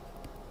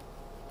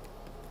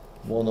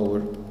 1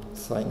 over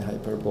sine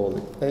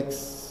hyperbolic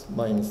x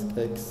minus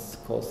x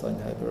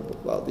cosine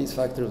hyperbolic. Well, these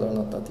factors are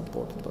not that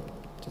important, but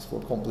just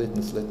for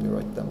completeness, let me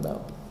write them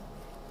down.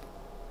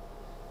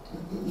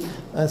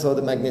 And so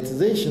the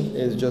magnetization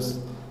is just,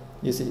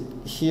 you see,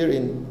 here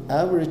in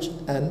average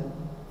n,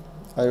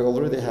 I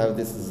already have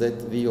this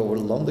zv over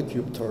lambda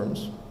cube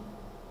terms.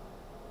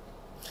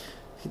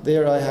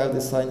 There I have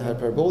the sine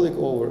hyperbolic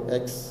over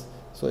x.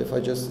 So if I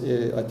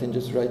can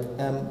just write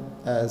m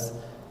as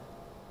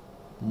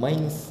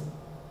minus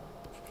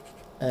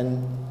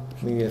n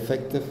mu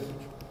effective.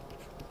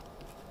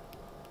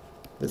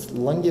 This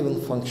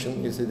Langevin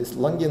function, you see, this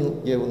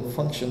Langevin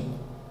function,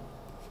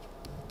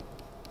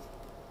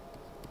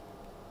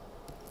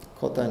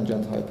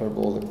 cotangent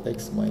hyperbolic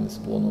x minus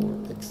 1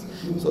 over x.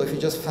 So if you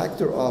just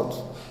factor out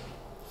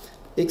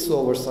x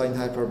over sine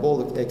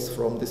hyperbolic x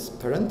from this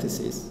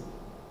parenthesis,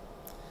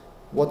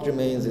 what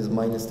remains is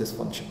minus this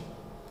function.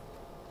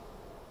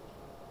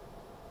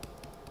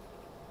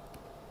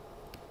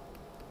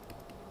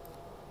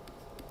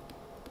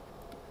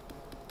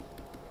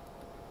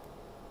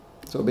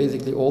 So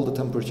basically all the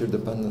temperature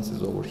dependence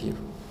is over here.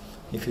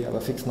 If you have a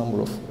fixed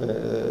number of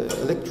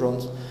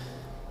electrons,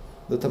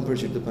 the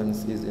temperature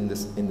dependence is in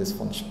this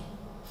function.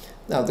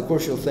 Now the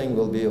crucial thing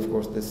will be, of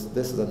course, this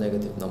is a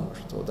negative number,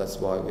 so that's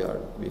why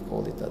we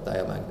call it a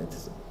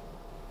diamagnetism.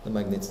 The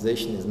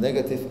magnetization is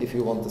negative. If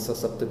you want the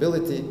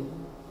susceptibility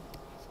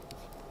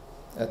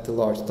at the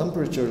large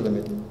temperature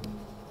limit,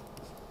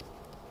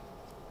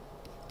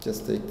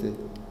 just take the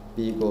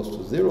B goes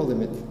to 0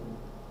 limit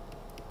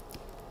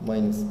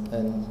minus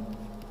n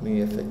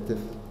mu effective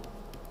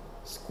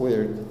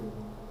squared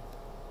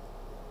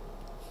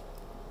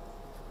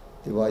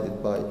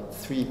divided by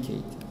 3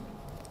 kT.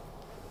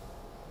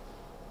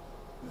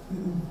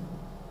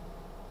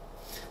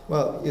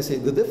 Well, you see,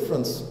 the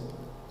difference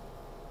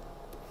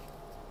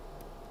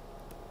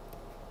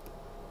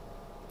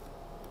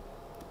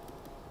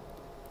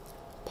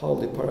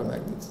Pauli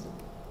paramagnetism.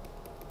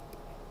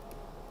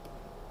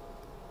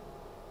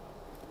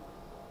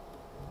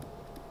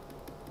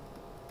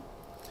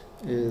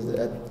 Is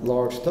at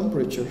large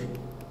temperature,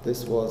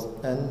 this was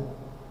n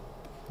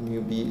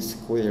mu b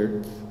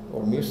squared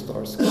or mu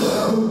star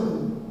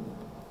squared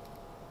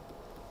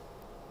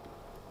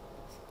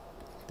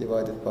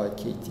divided by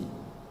kT.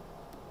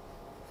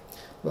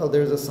 Well,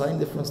 there's a sign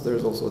difference.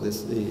 There's also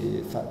this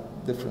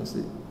difference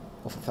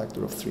of a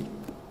factor of 3.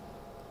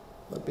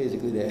 But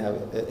basically, they have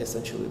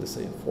essentially the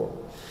same form.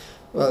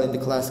 Well, in the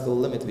classical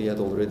limit, we had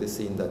already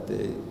seen that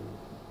the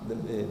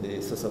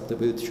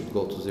susceptibility should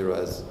go to 0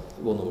 as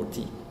 1 over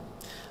T.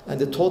 And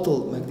the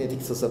total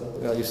magnetic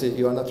susceptibility, you see,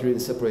 you are not really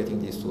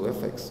separating these two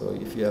effects. So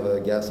if you have a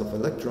gas of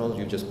electrons,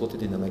 you just put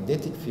it in a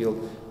magnetic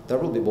field, there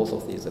will be both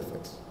of these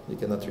effects. You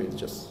cannot really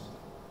just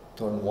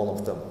turn one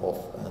of them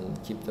off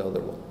and keep the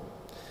other one.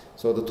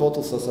 So the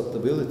total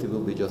susceptibility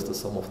will be just the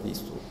sum of these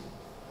two.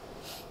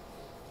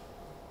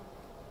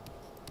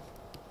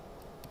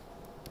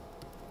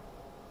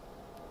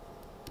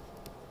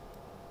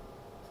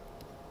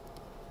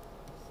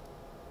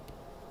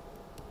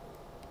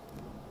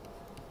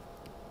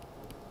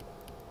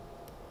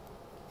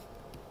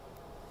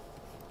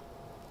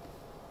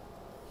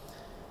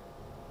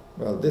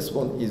 Well, this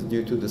one is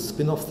due to the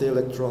spin of the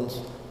electrons.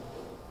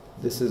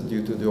 This is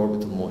due to the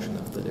orbital motion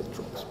of the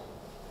electrons.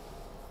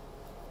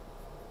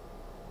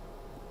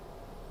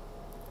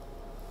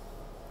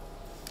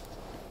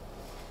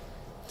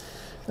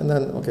 And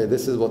then, okay,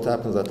 this is what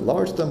happens at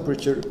large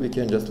temperature. We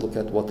can just look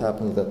at what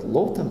happens at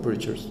low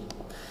temperatures.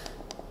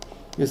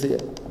 You see,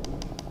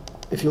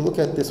 if you look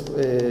at this,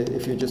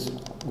 if you just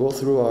go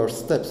through our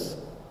steps,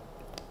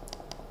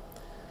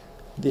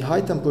 the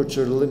high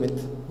temperature limit,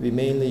 we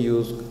mainly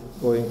use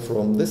going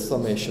from this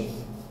summation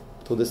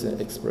to this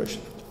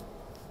expression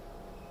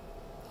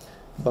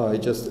by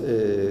just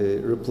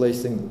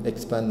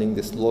expanding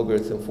this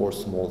logarithm for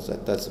small z.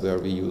 That's where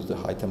we use the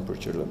high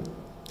temperature limit.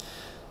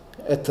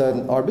 At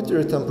an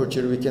arbitrary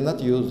temperature, we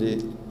cannot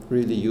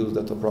really use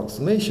that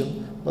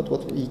approximation, but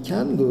what we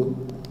can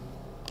do,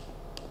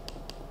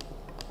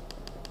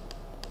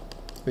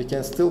 we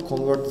can still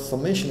convert the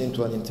summation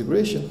into an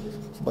integration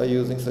by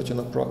using such an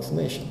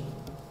approximation.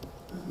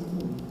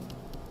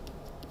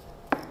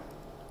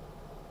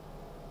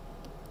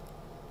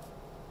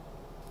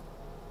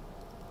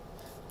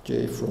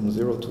 J from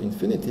 0 to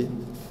infinity,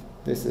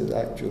 this is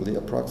actually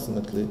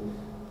approximately,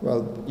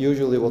 well,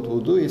 usually what we'll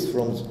do is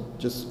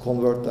just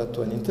convert that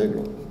to an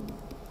integral.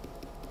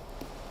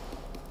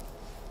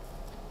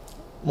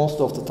 Most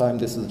of the time,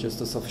 this is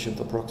just a sufficient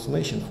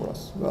approximation for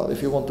us. Well,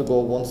 if you want to go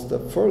one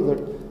step further,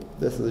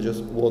 this is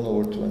just 1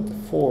 over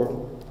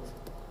 24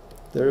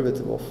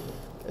 derivative of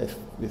f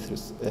with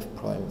f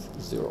prime is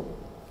 0.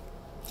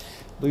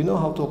 Do you know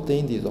how to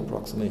obtain these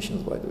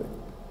approximations, by the way?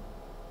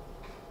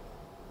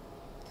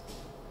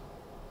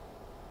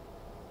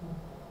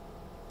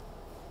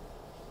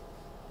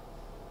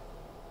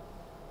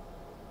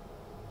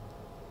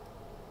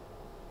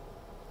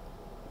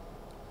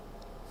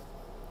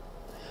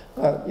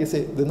 You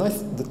see,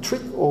 the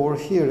trick over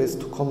here is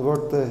to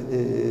convert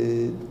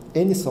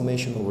any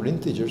summation over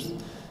integers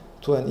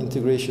to an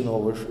integration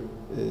over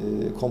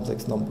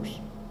complex numbers.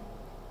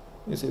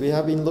 You see, we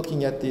have been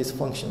looking at these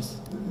functions,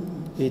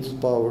 e to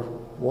the power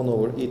 1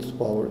 over e to the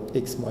power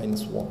x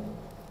minus 1.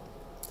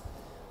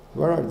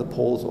 Where are the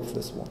poles of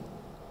this one?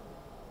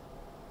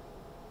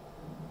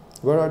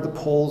 Where are the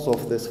poles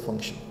of this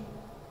function?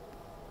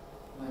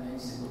 When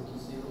x equal to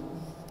 0.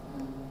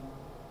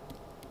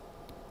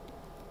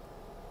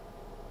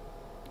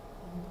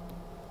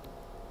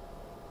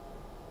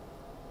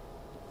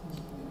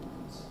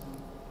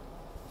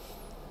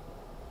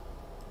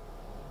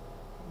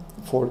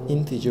 For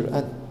integer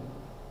n.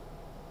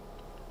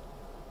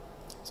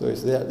 So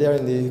they are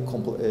in the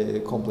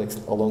complex,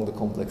 along the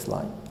complex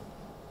line.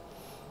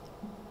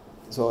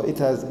 So it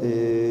has,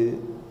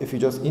 if you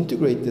just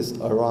integrate this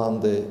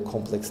around the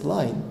complex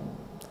line,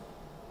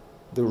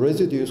 the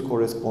residues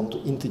correspond to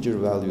integer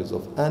values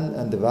of n,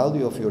 and the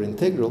value of your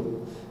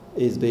integral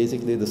is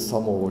basically the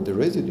sum over the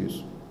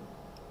residues.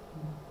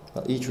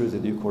 Now, each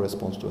residue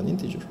corresponds to an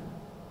integer.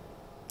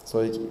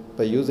 So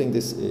by using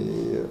this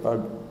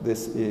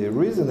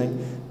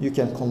reasoning, you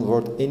can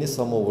convert any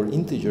sum over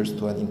integers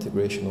to an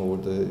integration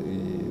over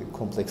the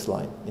complex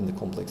line in the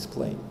complex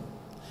plane.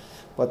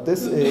 But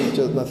this is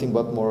just nothing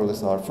but more or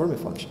less our Fermi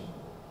function.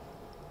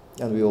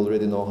 And we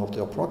already know how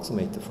to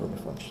approximate the Fermi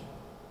function,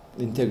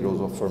 the integrals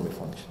of Fermi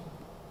function.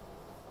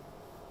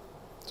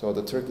 So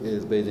the trick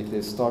is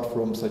basically start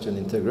from such an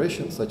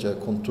integration, such a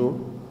contour,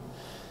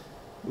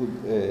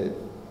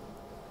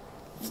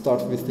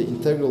 start with the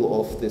integral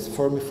of this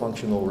Fermi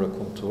function over a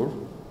contour,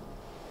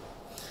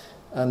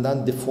 and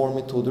then deform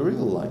it to the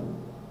real line.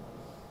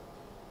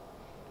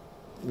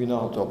 We know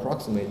how to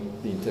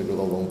approximate the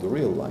integral along the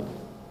real line.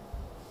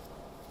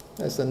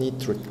 That's a neat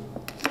trick.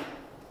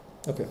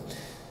 Okay,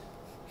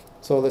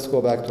 so let's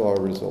go back to our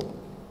result.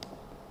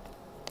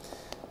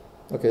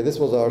 Okay, this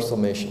was our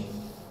summation.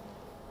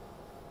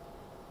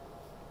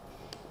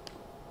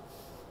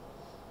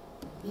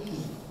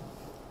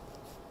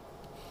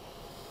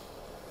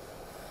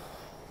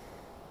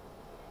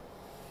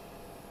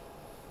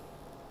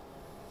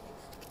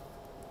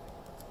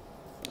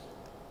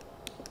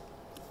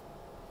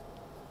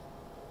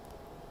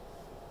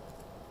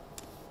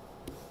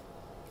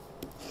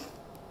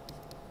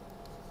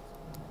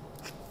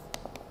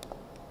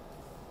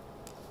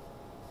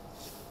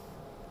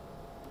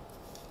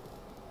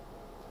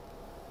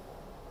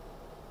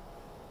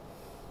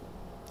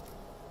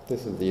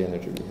 This is the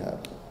energy we have.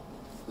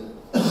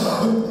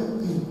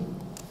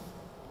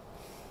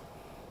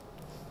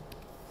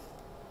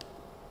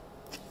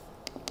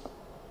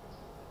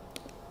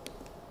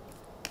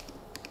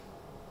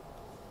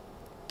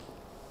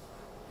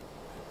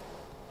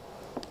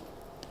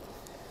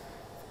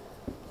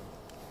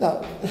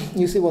 Now,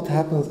 you see what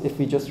happens if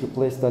we just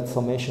replace that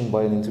summation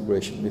by an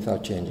integration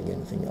without changing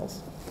anything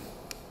else.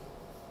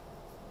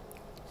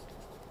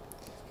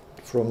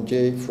 From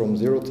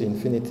 0 to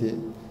infinity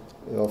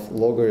of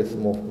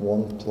logarithm of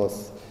 1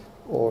 plus,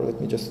 or let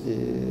me just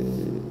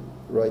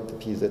write the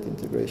PZ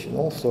integration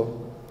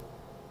also.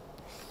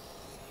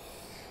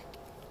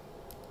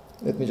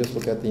 Let me just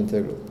look at the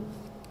integral.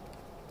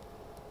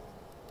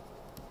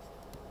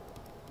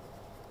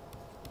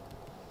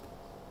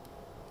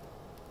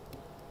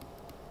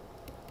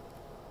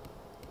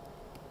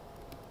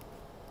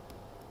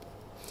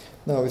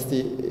 Now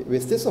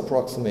with this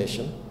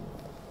approximation,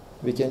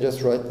 we can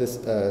just write this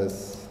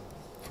as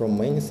from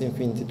minus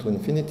infinity to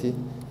infinity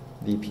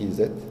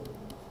dpz,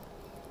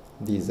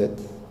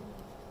 dz,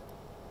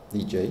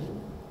 dj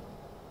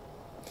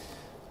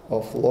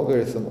of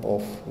logarithm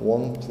of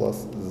 1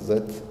 plus z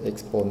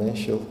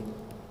exponential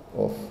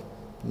of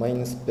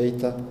minus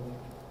beta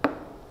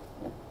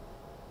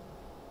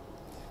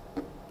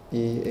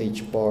e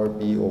h bar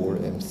b over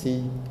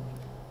mc.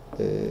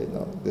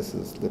 Now this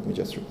is, let me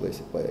just replace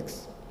it by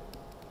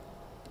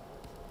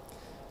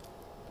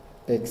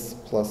x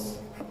plus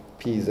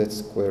pz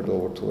squared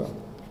over 2m.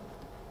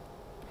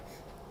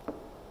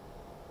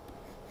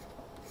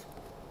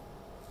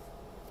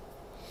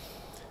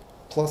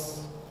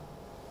 Plus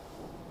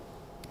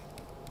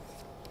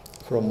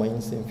from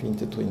minus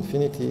infinity to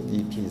infinity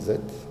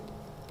dpz.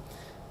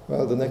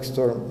 Well, the next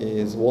term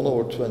is 1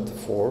 over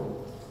 24.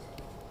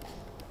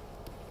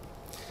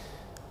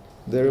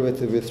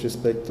 Derivative with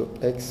respect to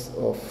x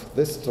of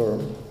this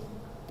term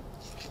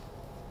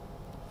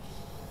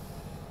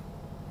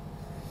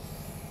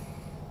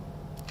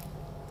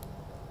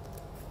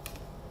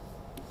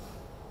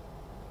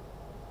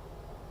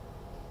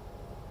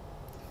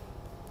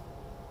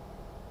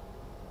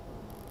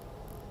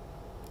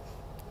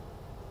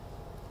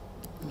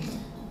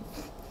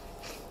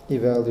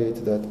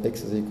evaluate that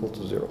x is equal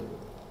to 0.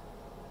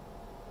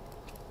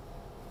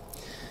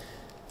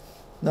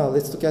 Now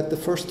let's look at the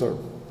first term.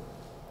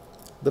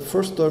 The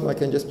first term I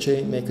can just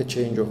make a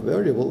change of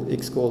variable.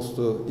 X goes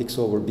to x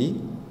over b.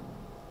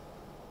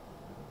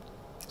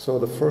 So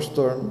the first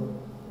term,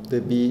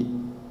 the b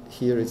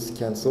here is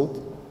cancelled.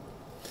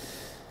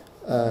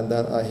 And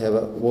then I have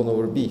a 1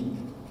 over b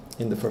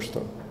in the first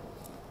term.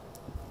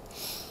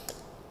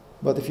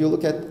 But if you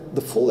look at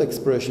the full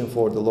expression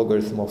for the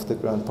logarithm of the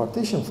grand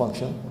partition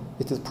function,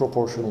 it is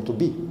proportional to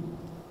b.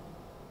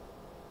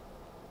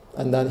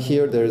 And then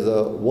here there is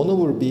a 1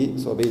 over b,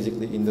 so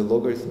basically in the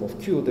logarithm of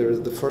q, there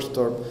is the first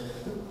term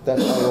that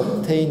I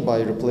obtain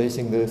by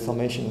replacing the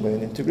summation by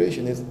an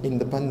integration is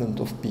independent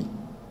of b.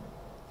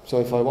 So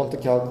if I want to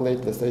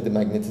calculate, let's say, the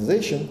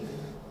magnetization,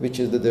 which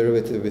is the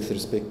derivative with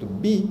respect to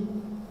b,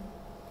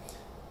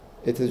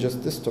 it is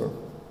just this term.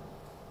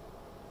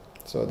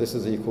 So this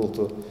is equal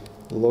to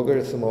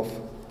logarithm of,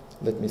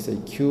 let me say,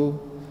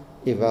 q,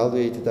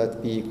 evaluate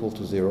that b equal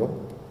to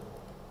 0.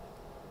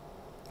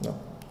 No,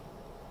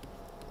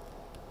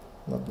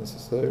 not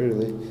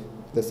necessarily.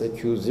 Let's say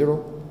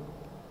q0.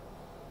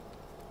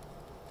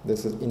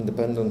 This is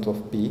independent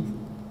of b,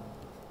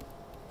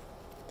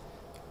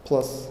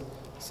 plus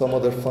some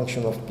other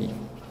function of b.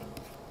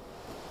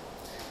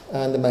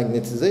 And the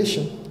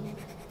magnetization,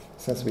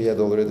 since we had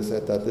already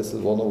said that this is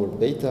 1 over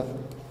beta,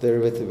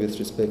 derivative with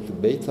respect to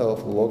beta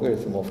of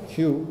logarithm of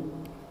q,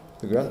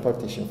 the grand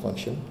partition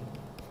function,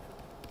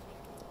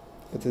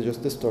 it is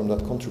just this term that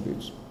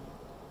contributes.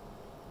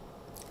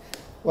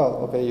 Well,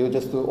 okay, you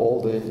just do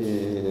all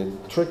the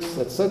tricks,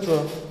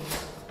 etc.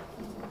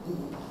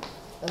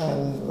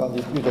 And well,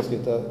 you just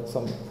get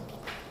some,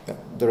 yeah,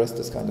 the rest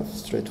is kind of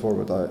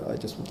straightforward. I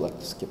just would like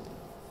to skip.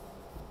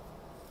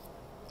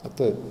 But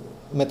the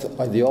method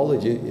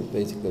ideology is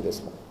basically this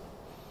one.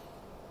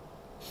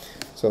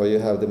 So you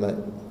have the,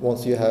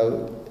 once you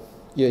have,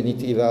 you need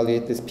to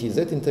evaluate this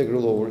PZ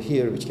integral over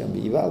here, which can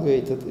be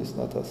evaluated. It's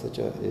not such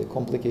a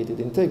complicated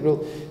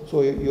integral.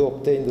 So you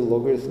obtain the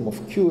logarithm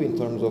of Q in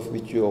terms of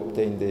which you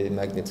obtain the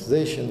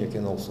magnetization. You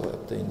can also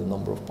obtain the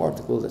number of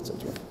particles,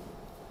 etc.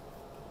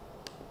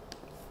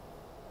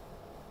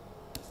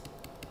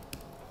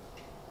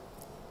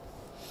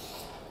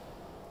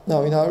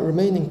 Now, in our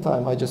remaining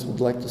time, I just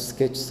would like to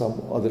sketch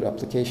some other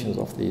applications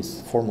of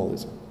this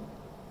formalism.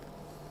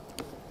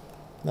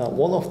 Now,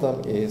 one of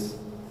them is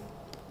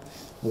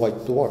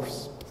white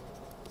dwarfs.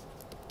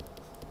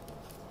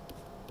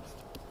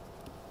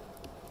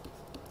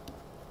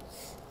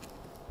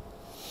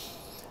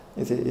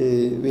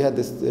 We had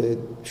this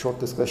short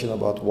discussion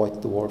about white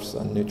dwarfs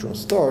and neutron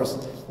stars.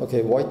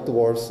 Okay, white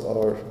dwarfs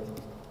are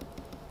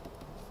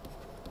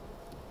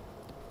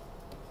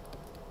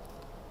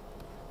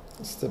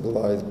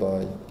stabilized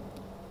by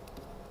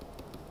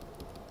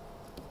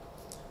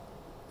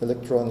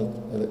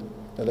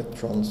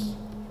electrons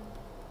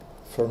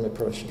Fermi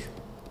pressure.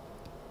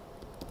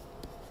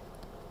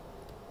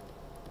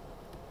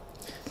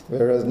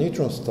 Whereas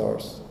neutron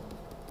stars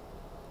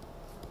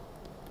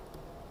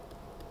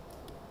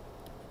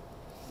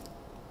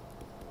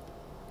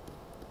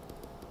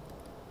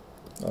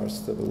are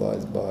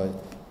stabilized by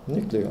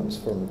nucleons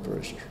Fermi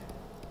pressure.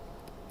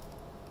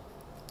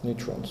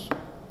 Neutrons.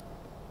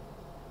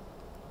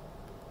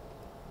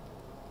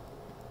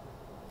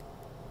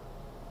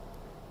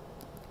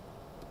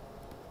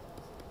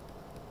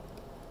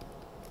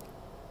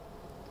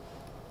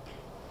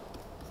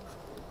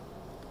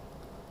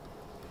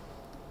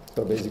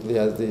 So basically,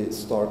 as the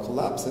star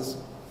collapses,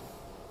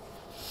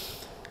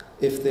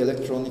 if the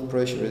electronic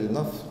pressure is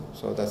enough,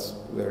 so that's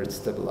where it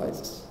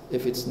stabilizes.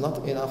 If it's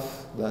not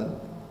enough, then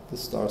the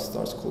star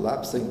starts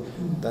collapsing,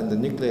 then the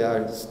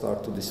nuclei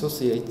start to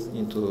dissociate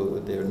into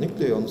their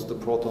nucleons, the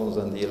protons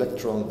and the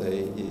electrons,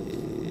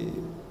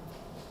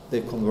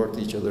 they convert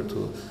each other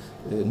to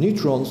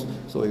neutrons,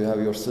 so you have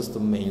your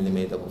system mainly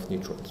made up of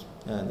neutrons.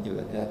 And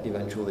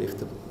eventually, if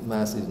the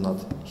mass is not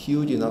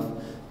huge enough,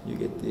 you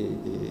get the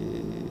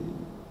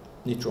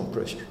neutron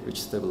pressure, which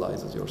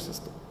stabilizes your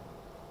system.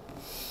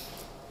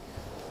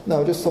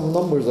 Now, just some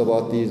numbers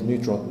about these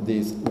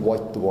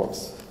white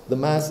dwarfs. The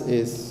mass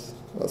is,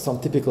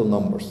 some typical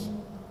numbers,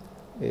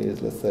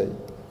 is, let's say,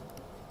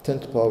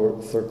 10 to the power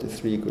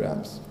 33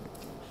 grams.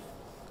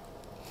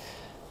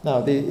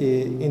 Now,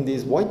 in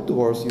these white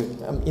dwarfs,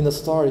 in a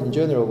star in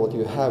general, what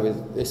you have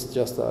is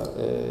just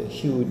a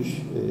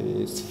huge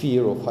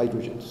sphere of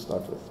hydrogen to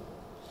start with.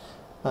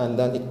 And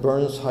then it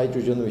burns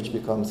hydrogen, which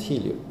becomes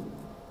helium.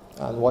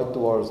 And white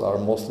dwarfs are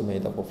mostly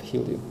made up of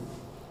helium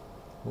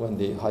when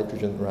the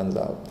hydrogen runs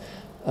out.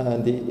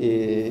 And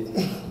the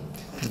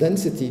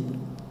density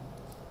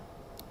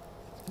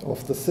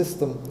of the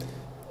system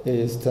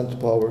is 10 to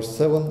the power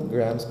 7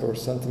 grams per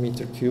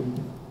centimeter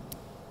cube.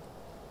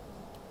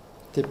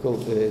 Typical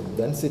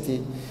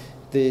density.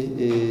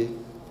 The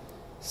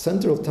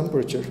central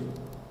temperature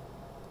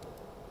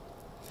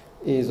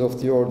is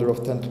of the order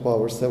of 10 to the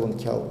power 7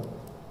 Kelvin.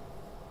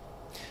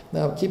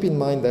 Now keep in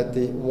mind that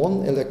the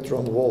 1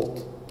 electron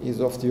volt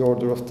is of the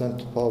order of 10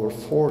 to the power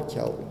 4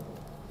 Kelvin.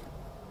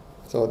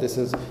 So this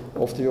is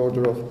of the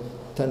order of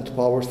 10 to the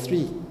power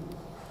 3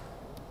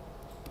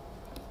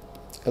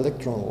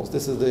 electron volts.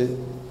 This is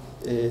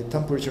the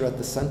temperature at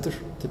the center,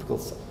 typical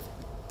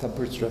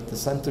temperature at the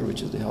center,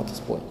 which is the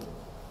hottest point.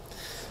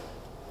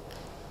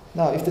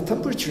 Now, if the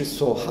temperature is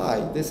so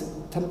high, this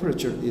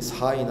temperature is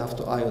high enough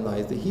to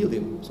ionize the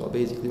helium. So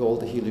basically all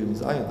the helium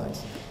is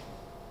ionized.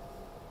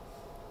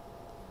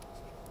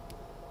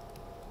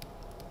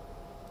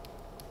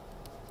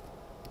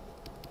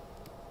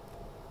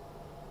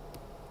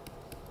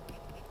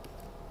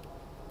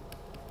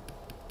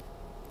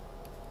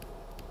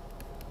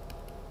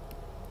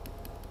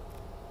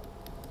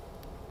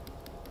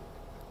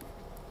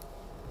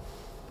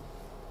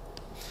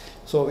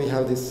 So we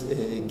have this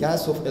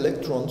gas of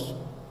electrons,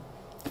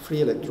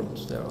 free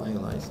electrons, they are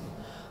ionized.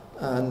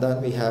 And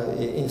then we have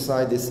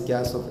inside this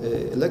gas of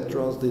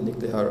electrons, the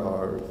nuclei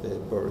are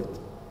buried.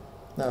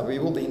 Now we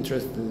will be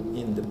interested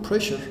in the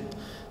pressure.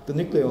 The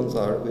nucleons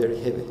are very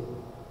heavy.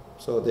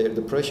 So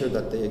the pressure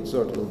that they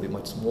exert will be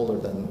much smaller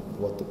than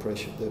what the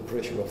pressure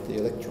of the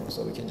electrons.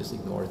 So we can just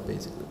ignore it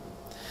basically.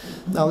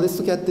 Now let's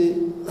look at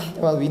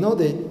we know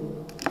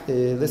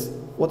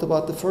what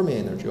about the Fermi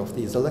energy of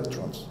these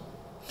electrons?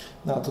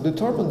 Now, to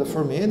determine the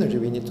Fermi energy,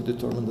 we need to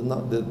determine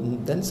the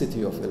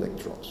density of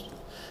electrons.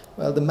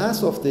 Well, the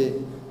mass of the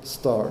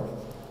star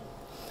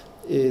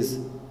is,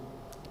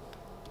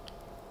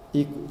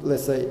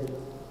 let's say,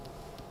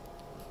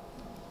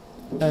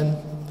 n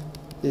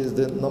is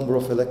the number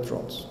of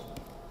electrons.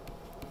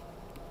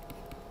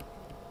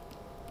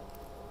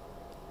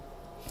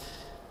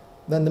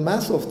 Then the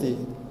mass of the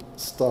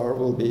star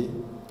will be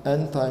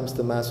n times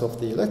the mass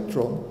of the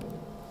electron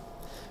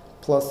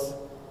plus,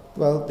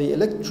 well, the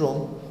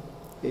electron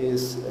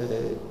is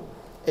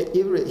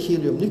every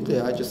helium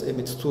nuclei just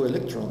emits 2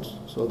 electrons.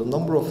 So the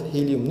number of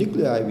helium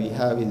nuclei we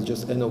have is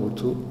just n over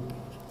 2.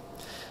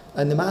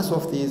 And the mass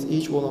of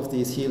each one of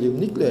these helium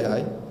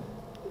nuclei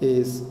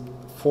is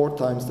 4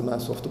 times the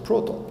mass of the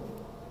proton.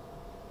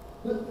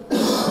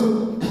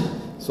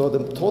 So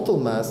the total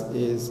mass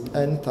is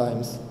n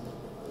times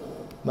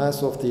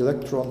mass of the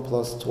electron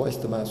plus twice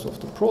the mass of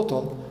the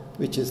proton,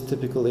 which is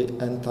typically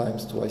n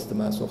times twice the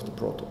mass of the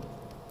proton.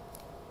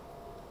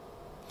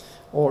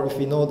 Or if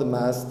we know the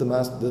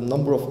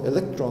number of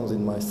electrons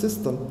in my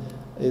system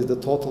is the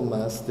total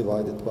mass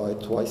divided by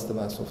twice the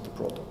mass of the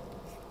proton.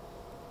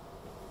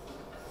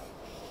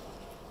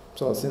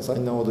 So since I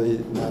know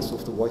the mass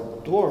of the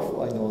white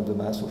dwarf, I know the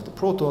mass of the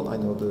proton, I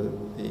know the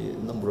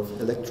number of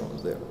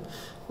electrons there.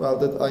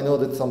 Well, I know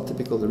that some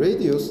typical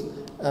radius,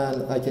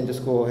 and I can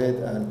just go ahead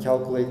and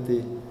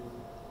calculate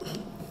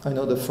I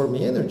know the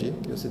Fermi energy.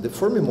 You see the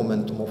Fermi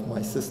momentum of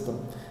my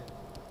system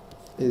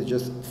is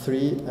just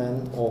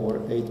 3n over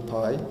 8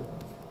 pi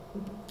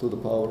to the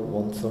power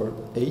 1/3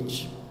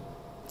 h.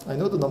 I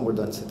know the number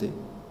density.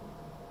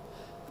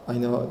 I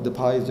know the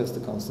pi is just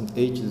a constant,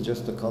 h is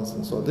just a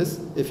constant. So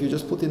this, if you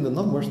just put in the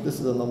numbers, this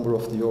is a number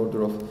of the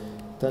order of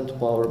 10 to the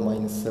power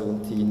minus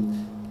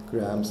 17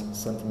 grams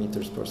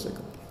centimeters per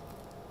second.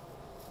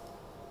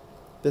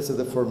 This is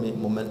the Fermi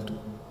momentum.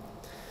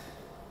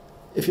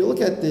 If you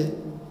look at the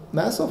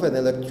mass of an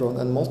electron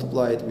and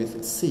multiply it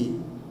with c,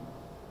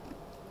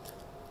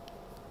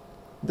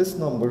 this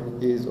number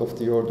is of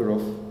the order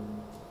of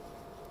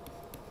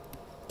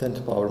 10 to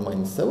the power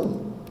minus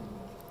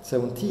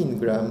 17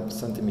 grams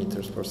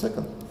centimeters per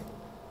second.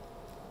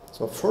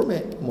 So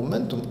Fermi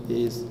momentum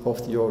is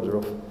of the order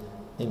of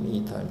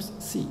me times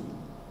c,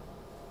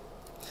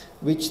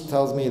 which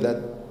tells me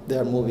that they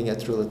are moving at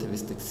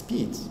relativistic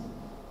speeds.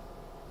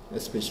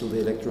 Especially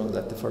the electrons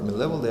at the Fermi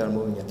level, they are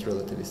moving at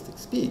relativistic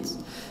speeds.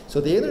 So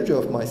the energy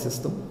of my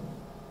system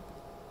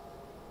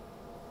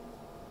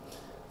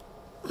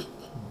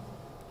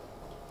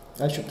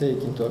I should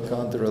take into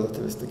account the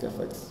relativistic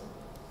effects.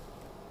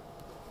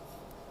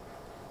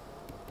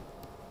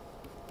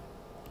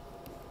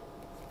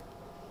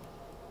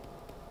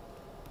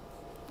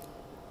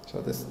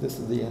 So this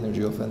is the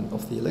energy of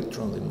the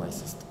electrons in my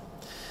system.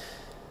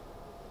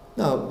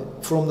 Now,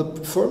 from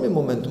the Fermi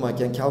momentum, I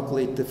can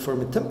calculate the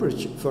Fermi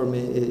temperature,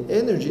 Fermi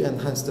energy,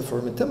 and hence the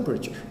Fermi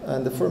temperature.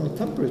 And the Fermi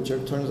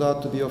temperature turns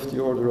out to be of the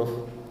order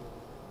of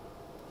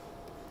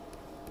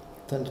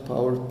 10 to the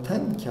power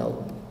 10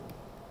 Kelvin.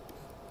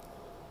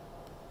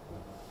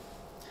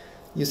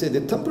 You say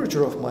the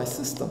temperature of my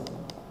system,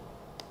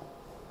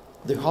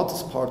 the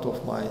hottest part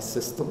of my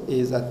system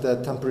is at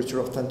the temperature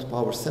of 10 to the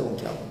power 7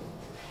 Kelvin.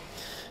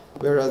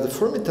 Whereas the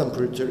Fermi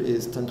temperature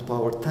is 10 to the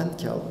power 10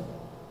 Kelvin.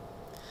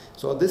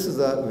 So this is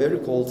a very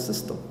cold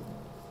system.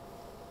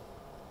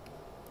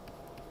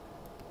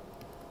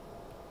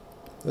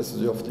 This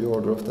is of the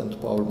order of 10 to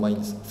the power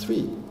minus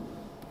 3.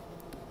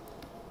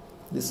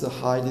 This is a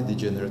highly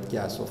degenerate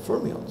gas of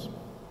fermions.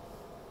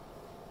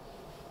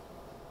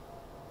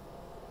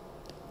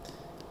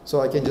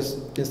 So I can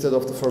just, instead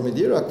of the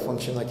Fermi-Dirac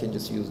function, I can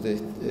just use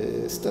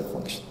the step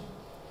function.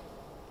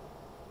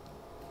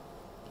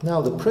 Now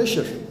the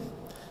pressure.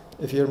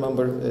 If you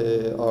remember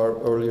our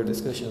earlier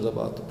discussions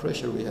about the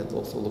pressure, we had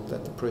also looked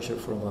at the pressure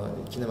from a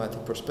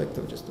kinematic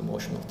perspective, just the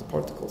motion of the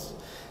particles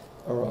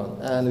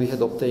around. And we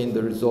had obtained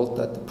the result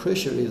that the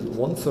pressure is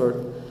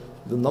 1/3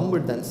 the number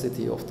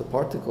density of the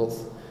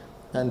particles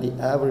and the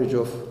average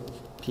of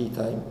p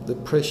time, the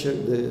pressure,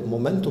 the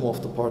momentum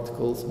of the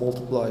particles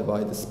multiplied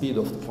by the speed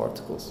of the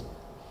particles.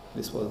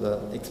 This was the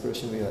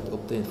expression we had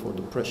obtained for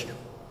the pressure.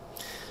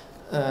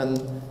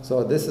 And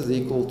so this is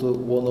equal to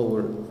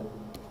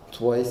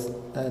 1/2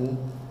 n.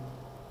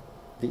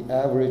 The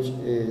average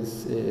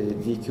is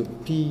d cube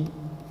p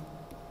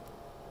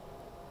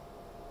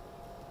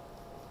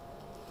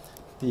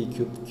d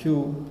cube q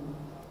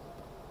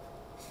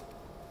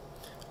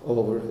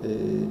over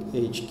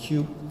h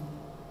cube.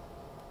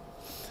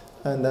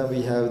 And then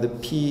we have the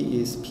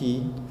p is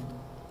p,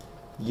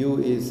 u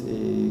is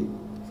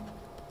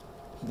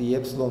the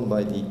epsilon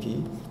by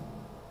dp,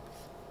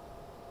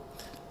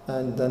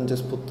 and then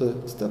just put the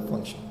step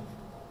function.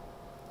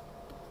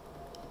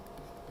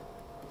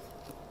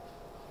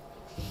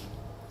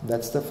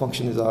 That step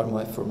function is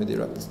my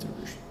Fermi-Dirac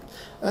distribution.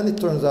 And it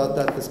turns out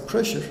that this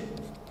pressure,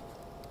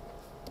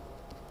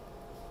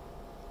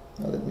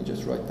 now let me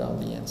just write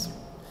down the answer.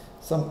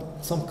 Some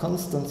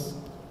constants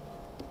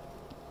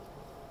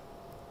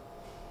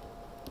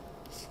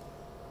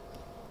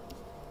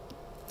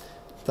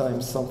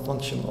times some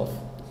function of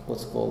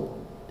what's called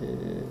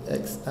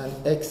x, and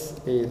x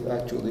is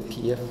actually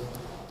pf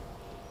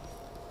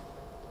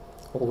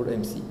over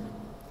mc.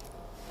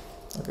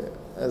 Okay,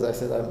 as I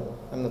said,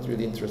 I'm not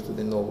really interested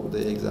in all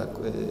the exact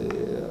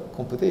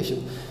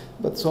computation,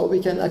 but so we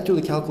can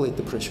actually calculate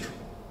the pressure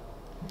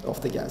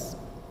of the gas.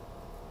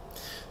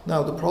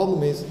 Now the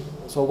problem is,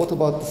 so what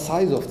about the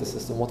size of the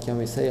system? What can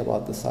we say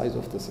about the size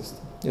of the system?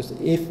 Just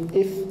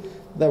if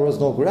there was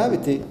no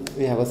gravity,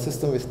 we have a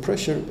system with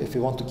pressure. If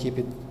we want to keep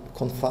it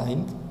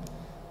confined,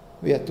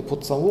 we had to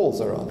put some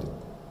walls around it.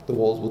 The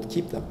walls would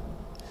keep them.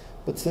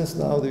 But since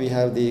now we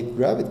have the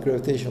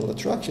gravitational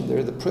attraction, there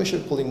is the pressure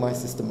pulling my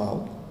system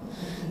out.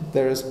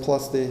 There is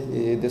plus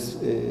this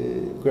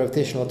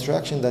gravitational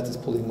attraction that is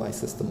pulling my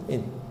system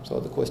in. So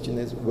the question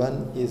is,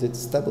 when is it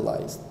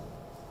stabilized?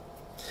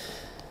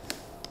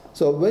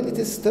 So when it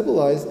is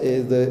stabilized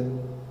is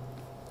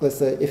let's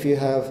say if you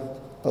have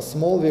a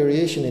small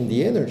variation in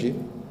the energy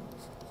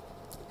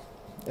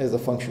as a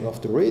function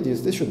of the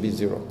radius, this should be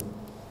 0.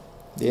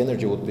 The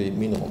energy would be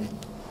minimal.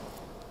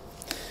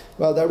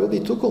 Well, there will be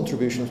two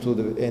contributions to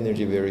the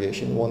energy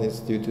variation. One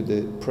is due to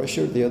the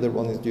pressure, the other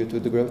one is due to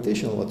the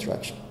gravitational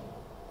attraction.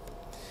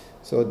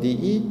 So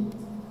dE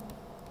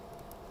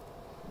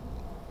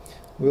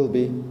will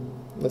be,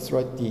 let's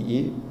write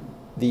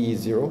dE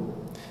 0.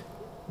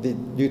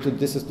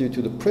 This is due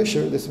to the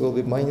pressure, this will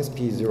be minus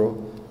P0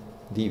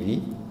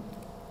 dV.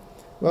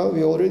 Well,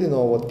 we already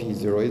know what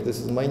P0 is. This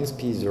is minus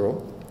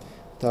P0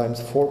 times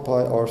 4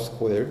 pi r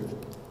squared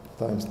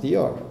times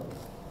dr.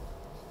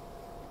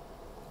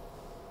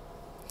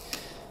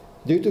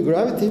 Due to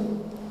gravity,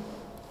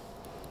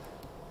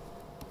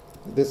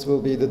 This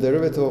will be the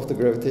derivative of the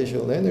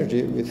gravitational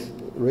energy with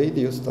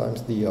radius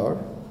times dr.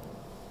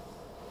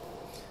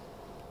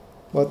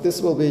 But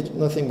this will be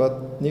nothing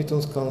but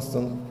Newton's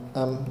constant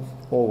m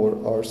over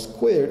r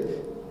squared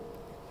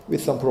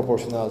with some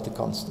proportionality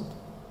constant.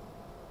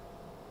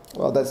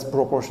 Well, that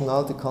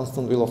proportionality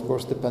constant will of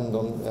course depend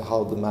on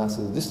how the mass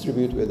is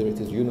distributed, whether it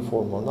is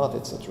uniform or not,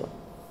 etc.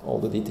 All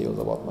the details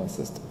about my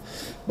system.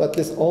 But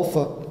this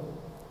alpha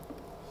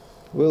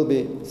will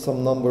be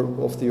some number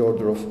of the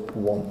order of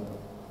 1.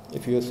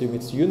 If you assume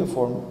it's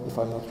uniform, if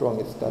I'm not wrong,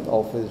 it's that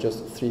alpha is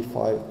just 3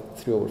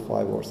 over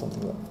 5 or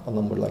something like a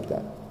number like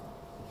that.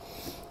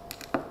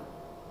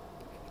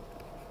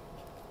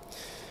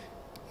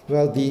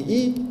 Well,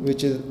 dE,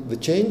 which is the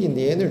change in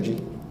the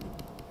energy,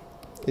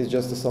 is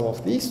just the sum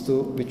of these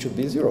two, which should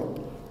be 0.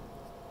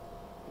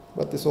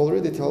 But this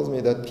already tells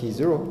me that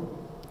P0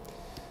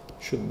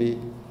 should be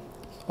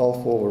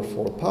alpha over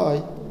 4 pi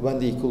when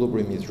the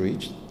equilibrium is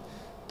reached.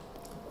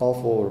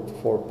 Alpha over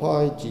 4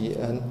 pi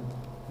Gn,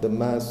 the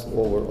mass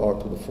over r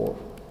to the 4.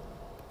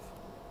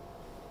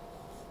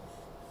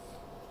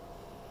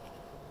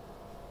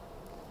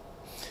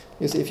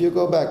 You see, if you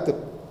go back to,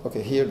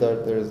 okay, here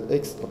there is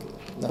x, okay,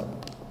 now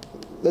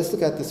let's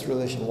look at this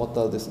relation. What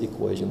does this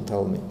equation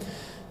tell me?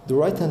 The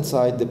right-hand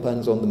side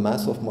depends on the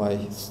mass of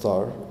my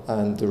star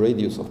and the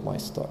radius of my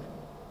star.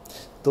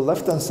 The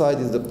left-hand side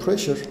is the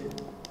pressure,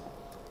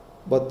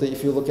 but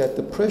if you look at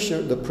the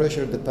pressure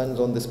depends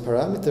on this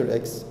parameter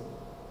x,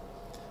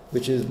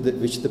 which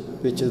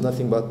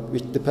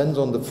depends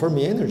on the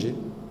Fermi energy.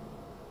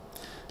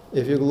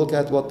 If you look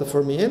at what the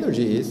Fermi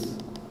energy is,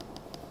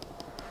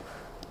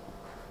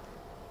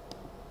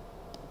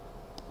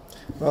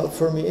 well,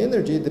 Fermi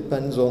energy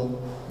depends on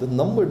the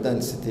number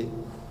density,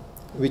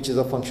 which is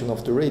a function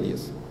of the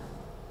radius.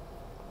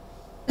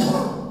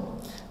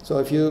 So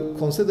if you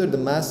consider the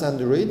mass and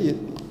the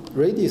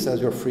radius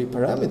as your free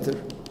parameter,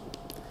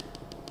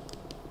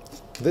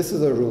 this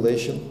is a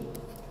relation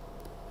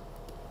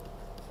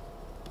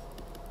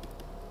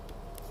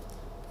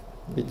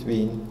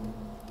between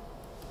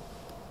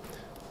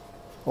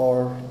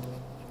r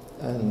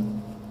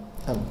and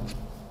m.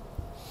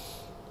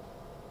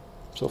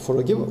 So for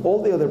a given,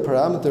 all the other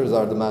parameters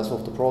are the mass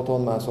of the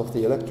proton, mass of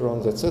the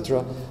electrons,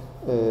 etc.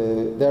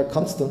 They are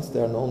constants,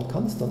 they are known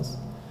constants,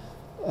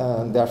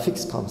 and they are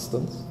fixed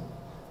constants.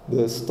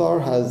 The star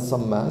has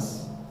some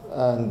mass,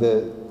 and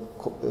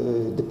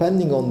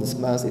depending on this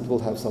mass, it will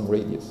have some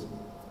radius.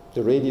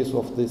 The radius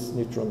of this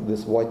neutron,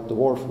 this white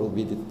dwarf, will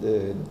be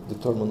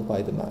determined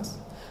by the mass.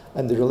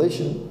 And the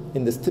relation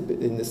in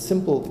this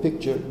simple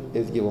picture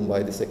is given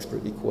by this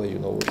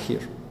equation over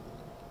here.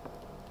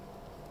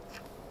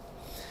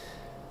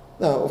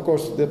 Now, of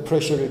course, the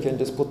pressure, you can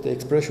just put the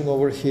expression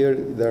over here.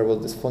 There was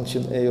this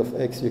function a of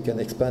x. You can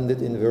expand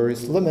it in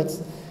various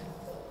limits.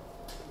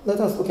 Let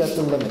us look at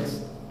the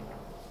limits.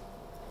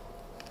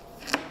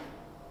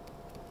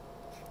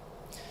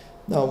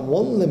 Now,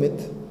 one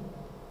limit,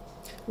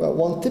 well,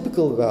 one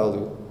typical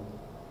value,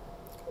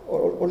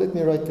 or let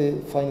me write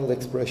the final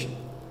expression.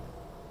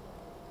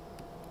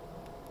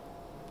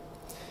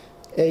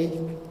 A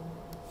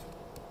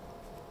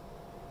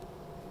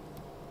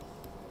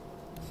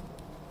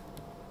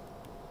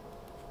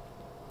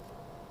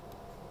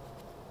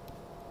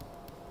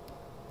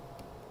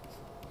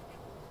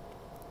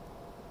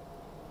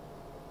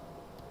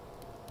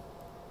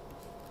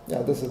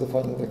yeah, this is the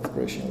final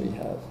expression we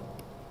have.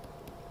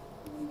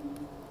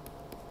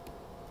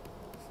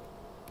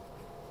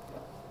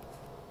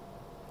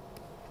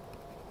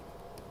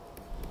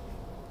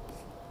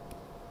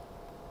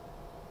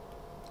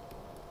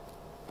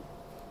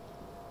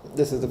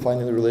 This is the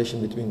final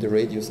relation between the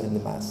radius and the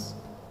mass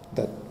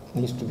that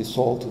needs to be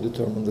solved to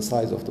determine the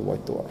size of the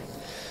white dwarf.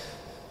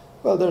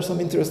 Well, there are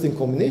some interesting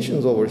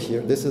combinations over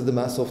here. This is the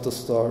mass of the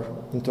star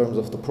in terms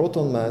of the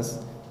proton mass.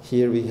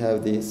 Here we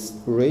have this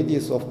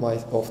radius of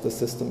the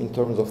system in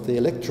terms of the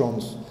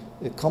electrons,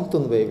 the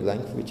Compton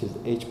wavelength, which is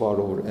h bar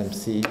over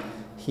mc.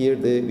 Here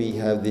we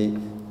have the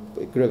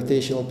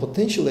gravitational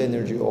potential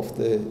energy of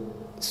the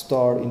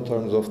star in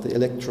terms of the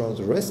electron's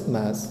rest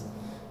mass.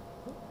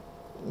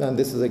 And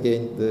this is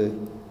again the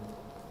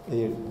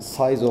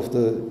size of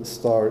the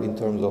star in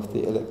terms of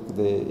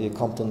the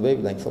Compton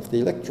wavelength of the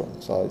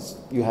electron. So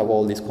you have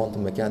all these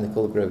quantum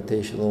mechanical,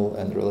 gravitational,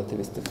 and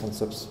relativistic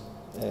concepts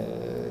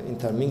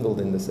intermingled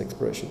in this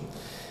expression.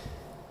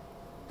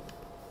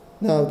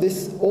 Now,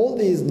 all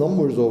these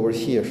numbers over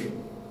here,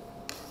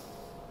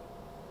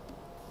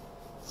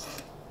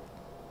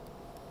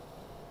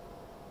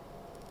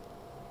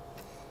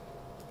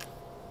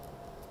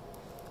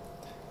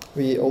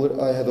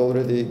 I had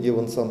already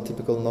given some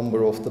typical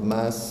number of the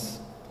mass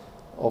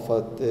of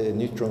a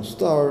neutron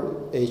star,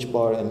 h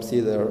bar,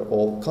 mc, they are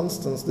all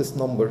constants. This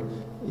number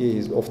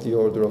is of the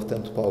order of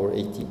 10 to the power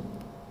 18.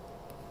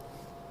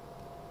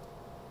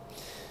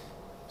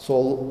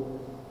 So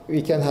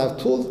we can have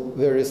two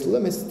various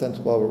limits, 10 to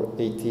the power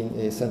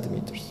 18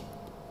 centimeters.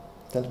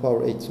 10 to the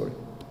power 8, sorry.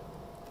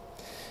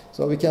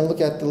 So we can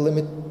look at the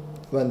limit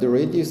when the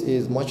radius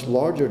is much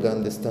larger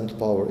than this 10 to the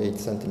power 8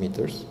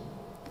 centimeters.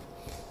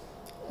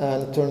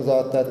 And it turns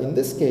out that in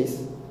this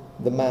case,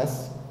 the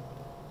mass,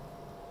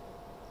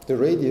 the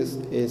radius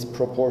is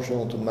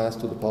proportional to mass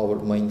to the power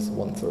minus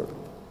 1/3.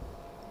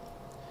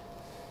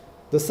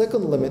 The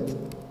second limit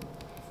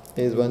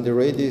is when the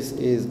radius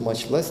is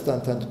much less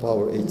than 10 to the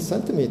power 8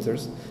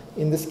 centimeters.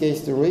 In this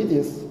case, the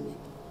radius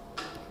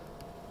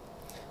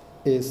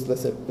is,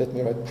 let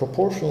me write,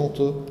 proportional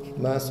to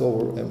mass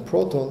over m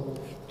proton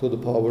to the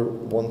power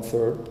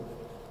 1/3,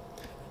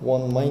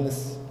 1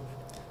 minus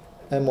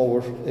m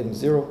over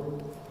m0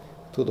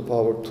 to the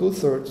power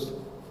 2/3,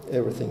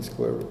 everything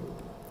square root,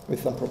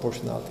 with some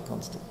proportionality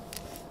constant.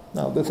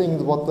 Now, the thing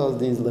is, what does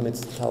these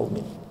limits tell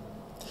me?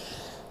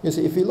 You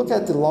see, if we look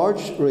at the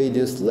large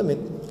radius limit,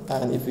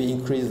 and if we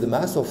increase the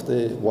mass of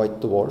the white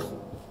dwarf,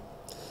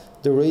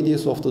 the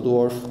radius of the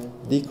dwarf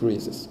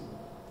decreases.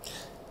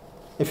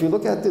 If you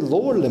look at the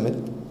lower limit,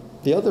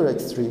 the other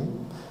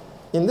extreme,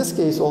 in this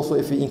case also,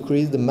 if we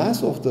increase the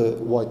mass of the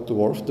white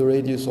dwarf, the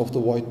radius of the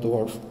white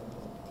dwarf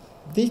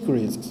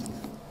decreases.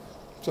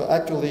 So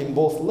actually, in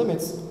both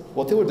limits,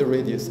 whatever the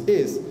radius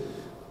is,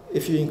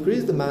 if you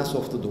increase the mass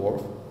of the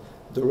dwarf,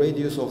 the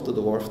radius of the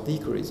dwarf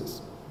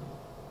decreases.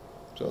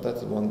 So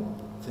that's one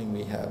thing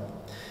we have.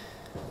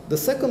 The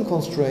second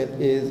constraint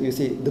is, you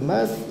see, the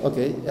mass,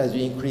 okay, as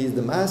you increase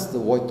the mass, the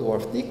white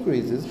dwarf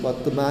decreases,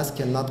 but the mass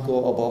cannot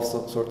go above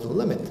some certain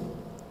limit.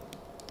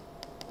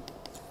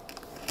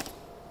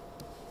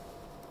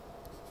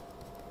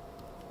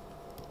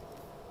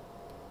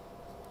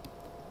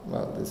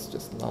 Well, this is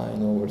just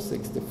 9 over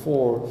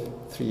 64,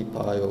 3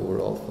 pi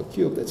over alpha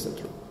cubed,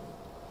 etc.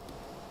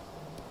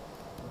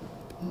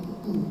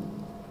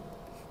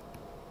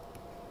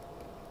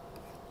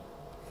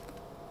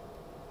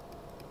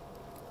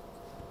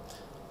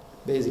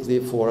 Basically,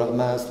 for a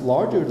mass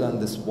larger than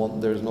this one,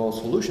 there's no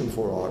solution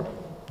for R,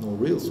 no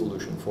real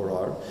solution for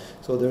R.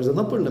 So there's an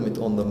upper limit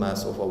on the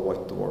mass of a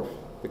white dwarf,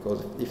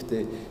 because if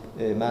the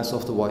mass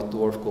of the white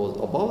dwarf goes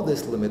above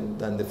this limit,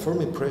 then the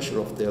Fermi pressure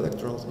of the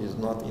electrons is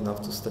not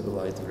enough to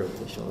stabilize the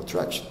gravitational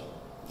attraction.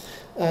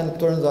 And it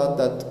turns out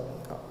that,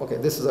 okay,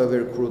 this is a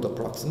very crude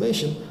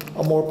approximation.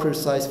 A more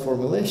precise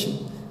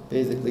formulation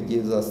basically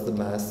gives us the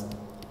mass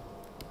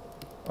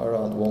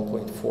around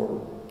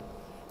 1.4,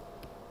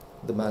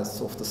 the mass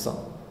of the sun.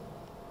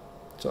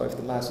 So if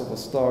the mass of a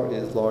star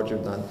is larger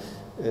than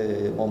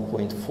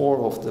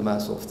 1.4 of the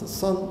mass of the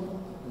sun,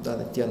 then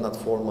it cannot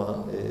form a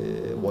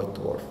white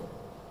dwarf.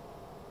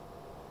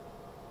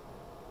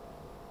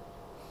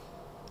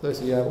 So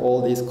you have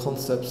all these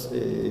concepts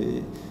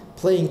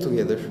playing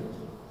together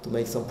to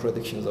make some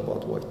predictions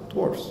about white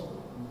dwarfs.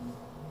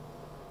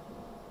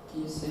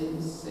 Can you say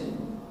the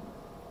same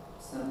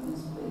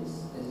sentence,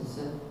 please, as you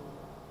said?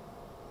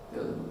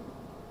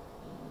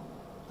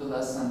 The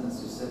last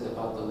sentence you said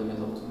about the limit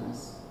of the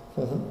mass.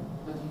 What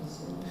did you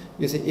say?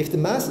 You see, if the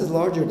mass is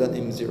larger than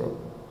m0,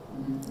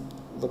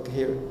 look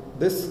here,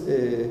 this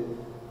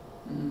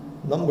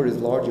number is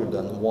larger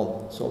than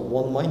 1. So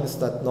 1 minus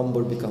that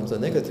number becomes a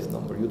negative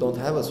number. You don't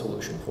have a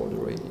solution for the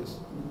radius.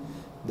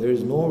 There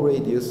is no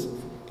radius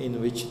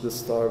in which the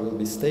star will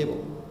be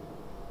stable.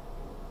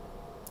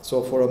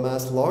 So for a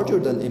mass larger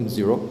than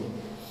m0,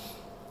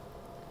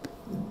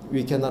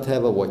 we cannot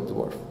have a white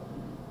dwarf.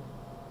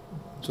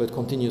 So it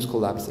continues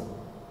collapsing,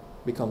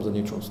 becomes a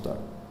neutron star.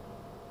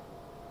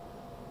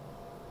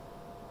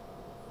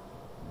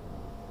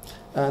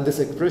 And this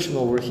expression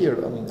over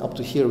here, I mean, up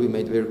to here we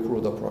made very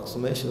crude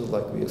approximations,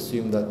 like we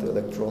assumed that the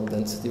electron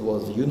density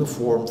was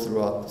uniform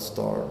throughout the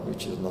star,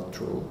 which is not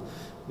true.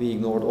 We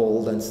ignored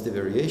all density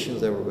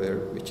variations everywhere,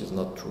 which is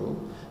not true.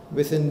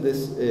 Within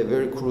this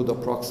very crude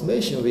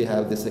approximation, we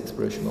have this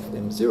expression of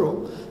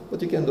m0, but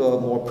you can do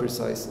a more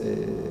precise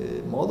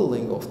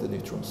modeling of the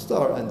neutron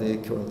star, and the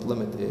current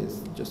limit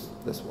is just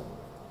this one,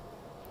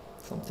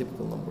 some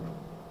typical number.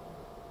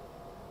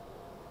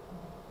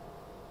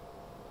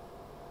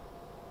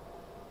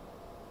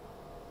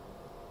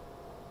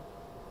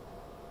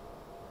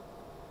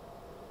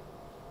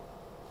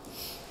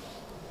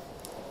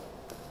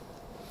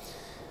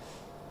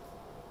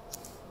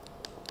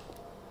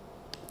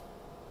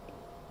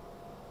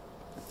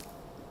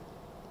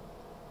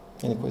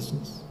 Any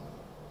questions?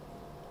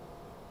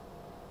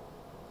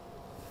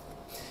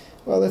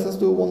 Well, let us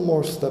do one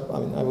more step. I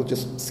mean, I will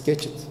just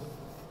sketch it.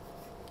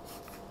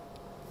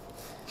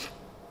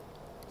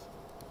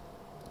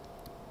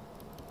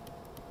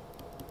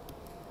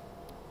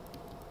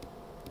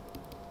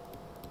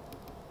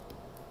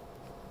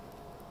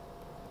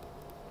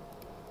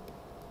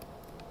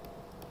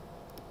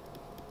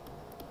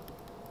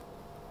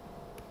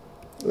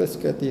 Let's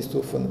get these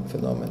two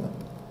phenomena.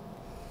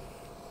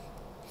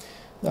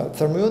 Now,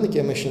 thermionic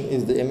emission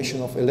is the emission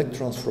of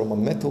electrons from a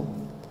metal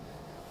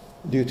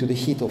due to the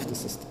heat of the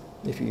system.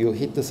 If you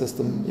heat the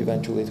system,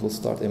 eventually it will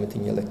start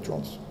emitting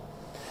electrons.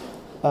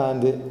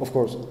 And of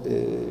course,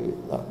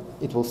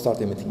 it will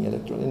start emitting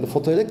electrons. In the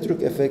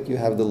photoelectric effect, you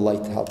have the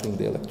light helping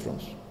the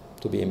electrons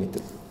to be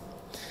emitted.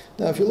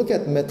 Now, if you look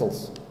at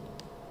metals,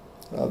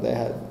 they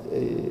have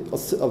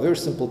a very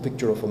simple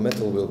picture of a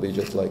metal will be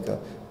just like a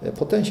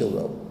potential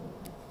valve.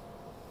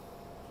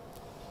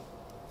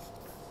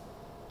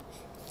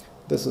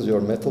 This is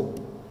your metal.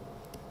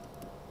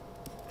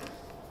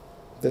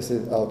 This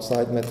is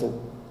outside metal.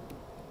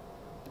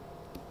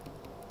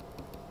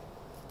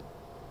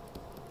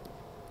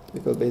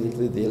 Because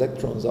basically the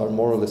electrons are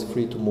more or less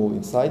free to move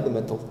inside the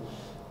metal,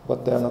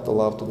 but they are not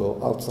allowed to go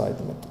outside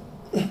the metal.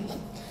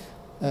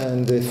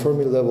 And the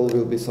Fermi level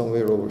will be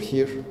somewhere over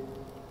here.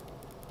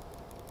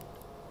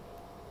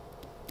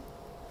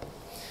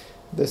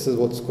 This is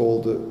what's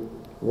called the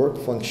work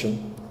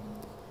function.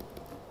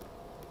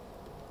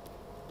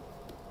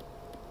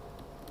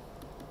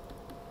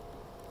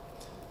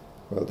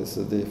 Well, this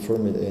is the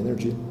Fermi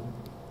energy.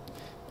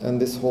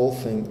 And this whole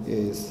thing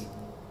is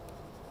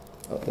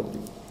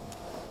W.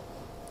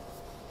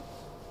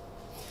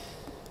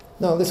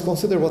 Now let's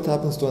consider what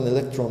happens to an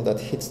electron that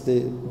hits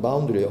the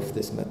boundary of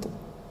this metal.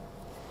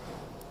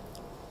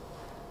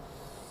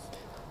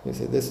 You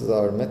see, this is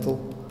our metal.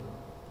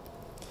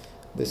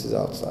 This is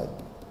outside.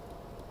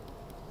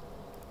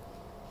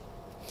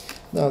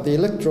 Now the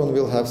electron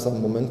will have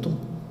some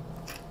momentum.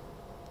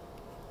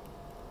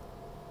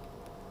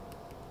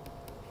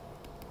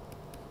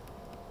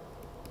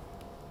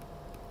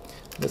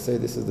 Let's say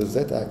this is the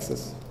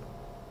z-axis.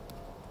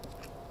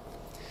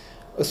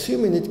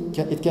 Assuming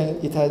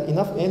it has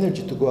enough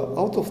energy to go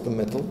out of the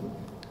metal,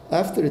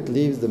 after it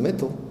leaves the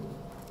metal,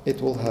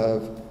 it will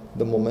have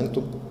the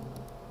momentum.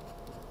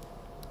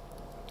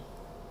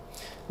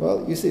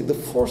 Well, you see, the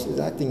force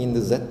is acting in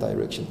the z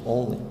direction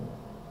only.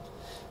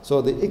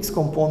 So the x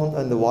component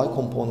and the y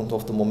component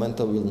of the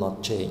momentum will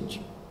not change.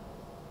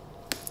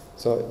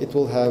 So it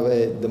will have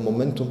the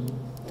momentum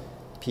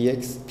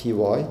px, py,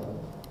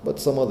 but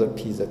some other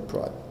pz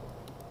prime.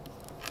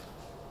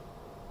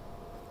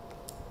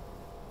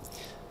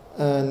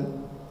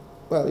 And,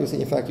 well, you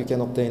see, in fact, you can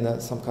obtain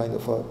some kind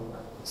of a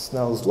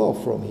Snell's law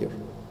from here.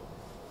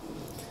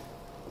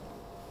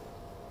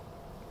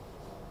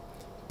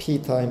 P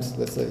times,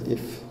 let's say,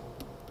 if,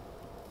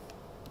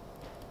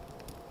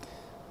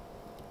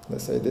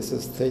 let's say this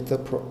is theta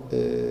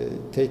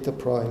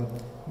prime,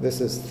 this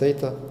is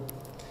theta,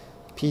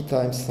 P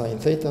times sine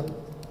theta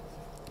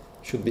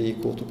should be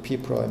equal to P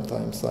prime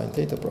times sine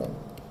theta prime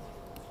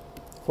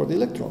for the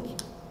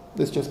electrons.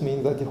 This just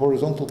means that the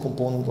horizontal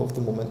component of the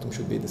momentum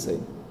should be the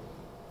same.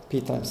 P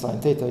times sine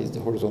theta is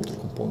the horizontal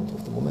component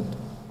of the momentum.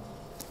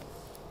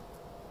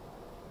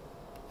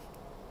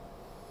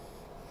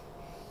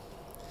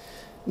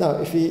 Now,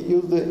 if we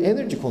use the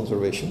energy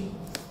conservation,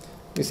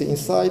 you see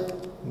inside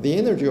the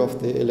energy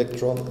of the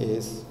electron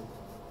is,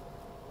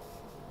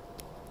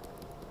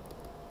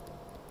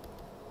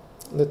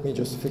 let me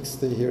just fix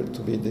the here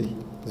to be the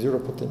zero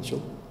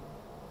potential.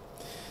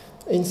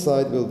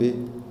 Inside will be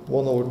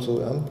 1 over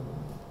 2m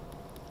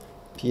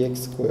px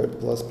squared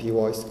plus py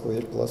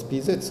squared plus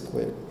pz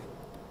squared.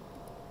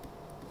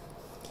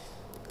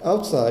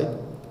 Outside,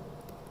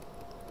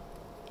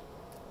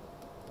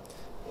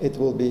 it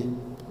will be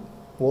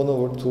 1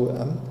 over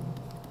 2m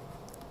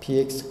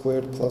px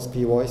squared plus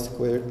py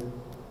squared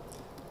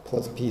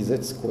plus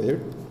pz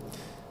squared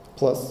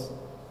plus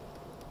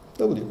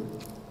w.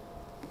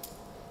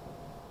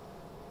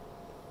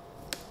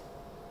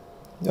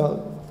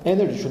 Now,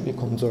 energy should be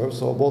conserved,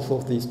 so both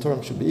of these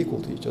terms should be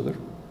equal to each other,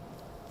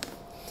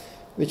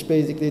 which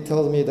basically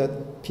tells me that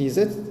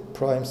pz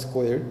prime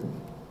squared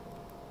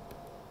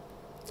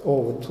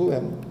over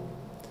 2m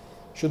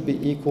should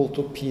be equal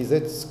to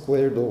pz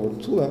squared over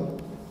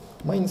 2m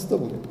minus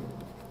w.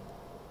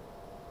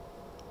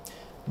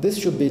 This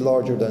should be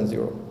larger than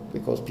 0,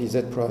 because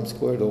pz prime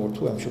squared over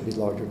 2m should be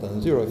larger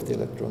than 0 if the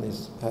electron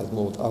has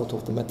moved out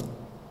of the metal.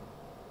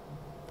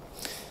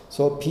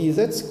 So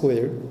pz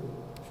squared,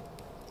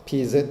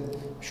 pz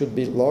should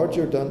be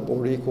larger than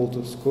or equal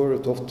to square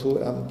root of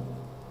 2m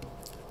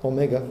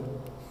omega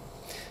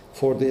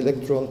for the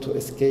electron to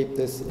escape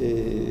this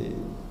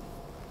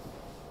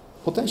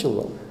potential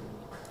well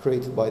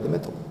created by the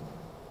metal.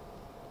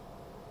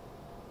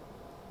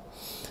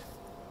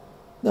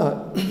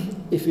 Now,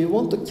 if we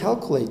want to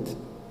calculate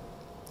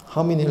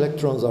how many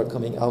electrons are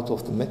coming out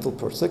of the metal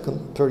per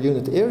second per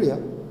unit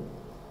area,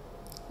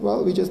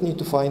 well, we just need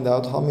to find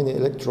out how many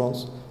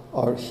electrons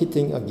are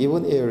hitting a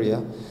given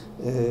area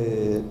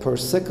per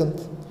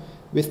second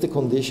with the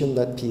condition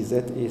that pz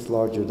is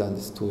larger than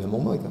this 2m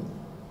omega.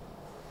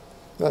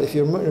 Well, if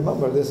you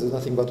remember, this is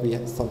nothing but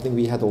something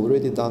we had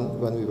already done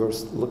when we were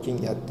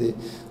looking at the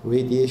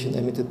radiation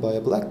emitted by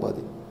a black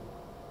body.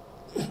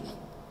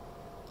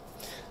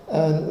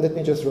 And let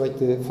me just write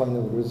the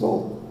final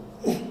result.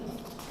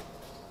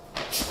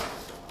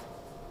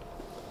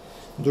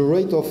 The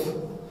rate of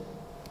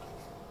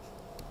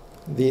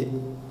the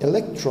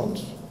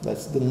electrons,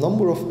 that's the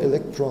number of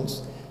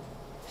electrons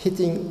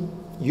hitting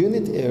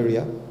unit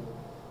area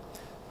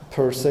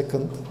per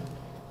second,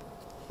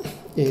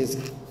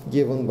 is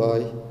given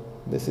by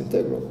this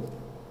integral.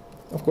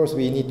 Of course,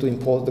 we need to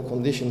impose the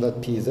condition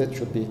that pz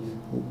should be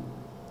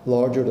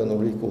larger than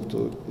or equal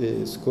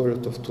to square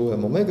root of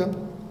 2m omega.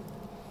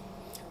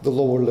 The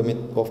lower limit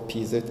of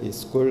pz is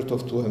square root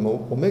of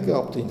 2m omega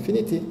up to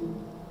infinity.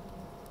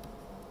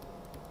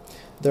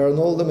 There are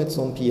no limits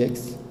on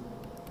px.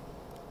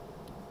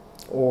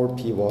 or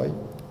Py.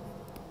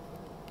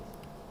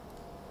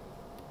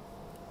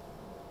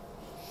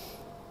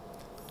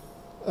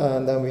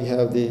 And then we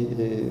have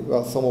the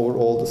well, sum over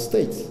all the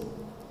states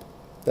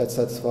that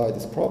satisfy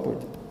this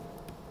property.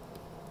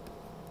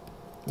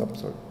 No,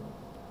 sorry.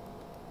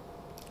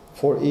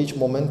 For each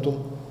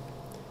momentum,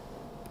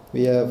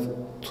 we have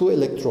two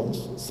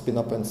electrons, spin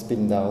up and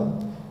spin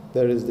down.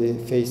 There is the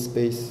phase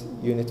space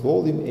unit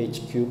volume,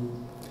 h cube,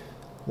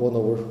 1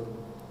 over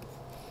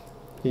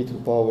e to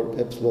the power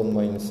epsilon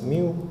minus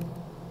mu,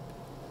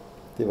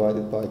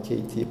 divided by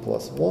kt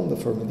plus 1, the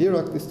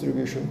Fermi-Dirac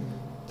distribution,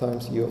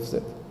 times E of z.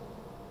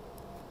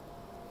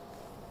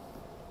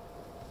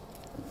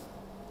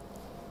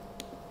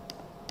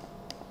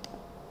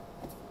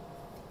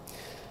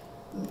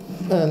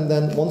 And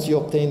then once you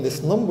obtain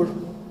this number,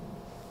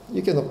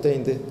 you can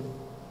obtain the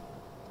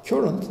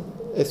current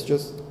as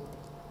just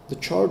the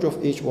charge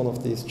of each one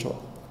of these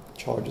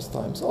charges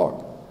times R.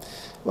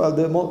 Well,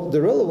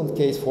 the relevant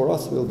case for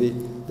us will be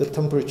the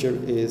temperature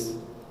is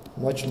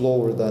much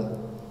lower than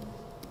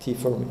T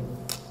Fermi.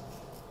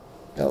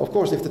 Of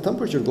course, if the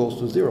temperature goes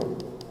to 0,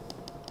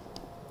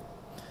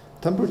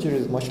 temperature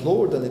is much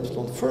lower than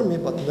epsilon Fermi,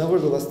 but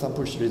nevertheless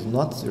temperature is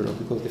not 0,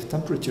 because if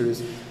temperature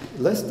is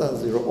less than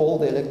 0, all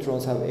the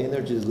electrons have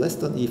energies less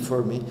than E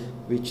Fermi,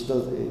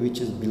 which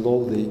is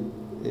below the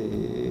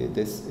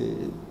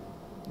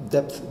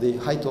depth, the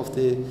height of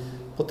the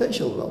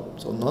potential valve.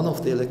 So none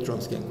of the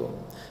electrons can go.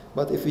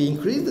 But if we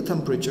increase the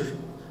temperature,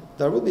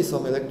 there will be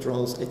some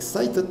electrons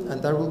excited,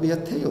 and there will be a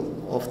tail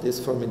of this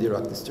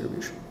Fermi-Dirac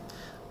distribution.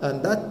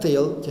 And that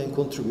tail can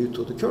contribute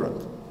to the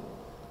current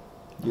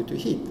due to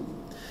heat.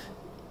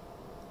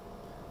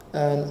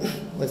 And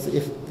let's see,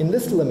 if in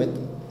this limit,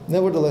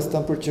 nevertheless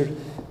temperature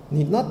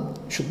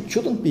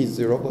shouldn't be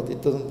 0, but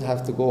it doesn't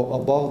have to go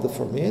above the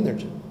Fermi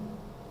energy.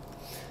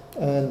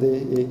 And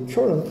the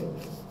current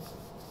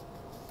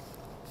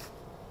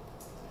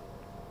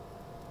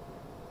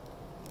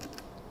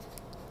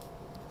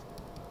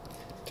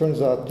turns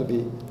out to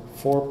be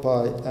 4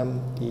 pi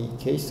m e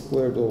k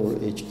squared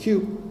over h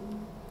cubed.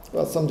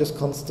 Well, some just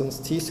constants,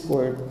 t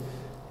squared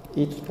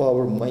e to the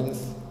power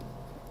minus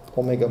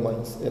omega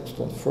minus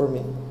epsilon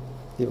Fermi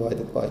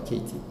divided by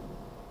kt.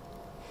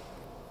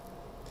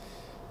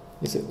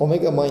 You see,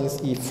 omega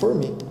minus E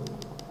Fermi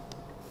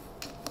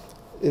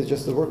is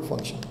just the work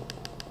function.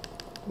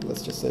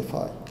 Let's just say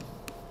phi.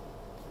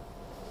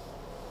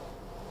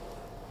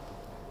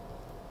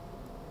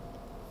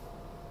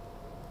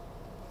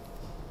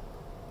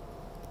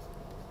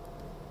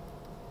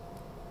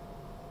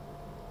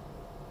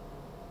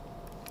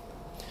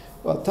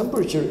 Well,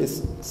 temperature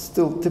is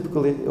still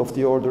typically of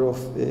the order of,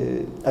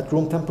 at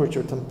room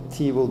temperature,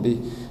 T will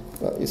be,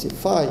 you see,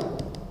 phi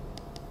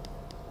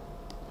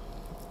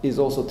is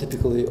also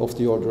typically of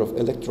the order of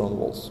electron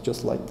volts,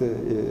 just like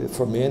the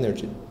Fermi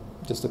energy,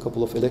 just a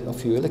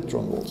few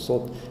electron volts.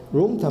 So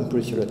room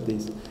temperature at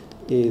least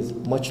is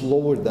much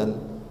lower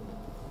than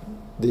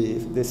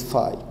this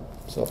phi.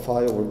 So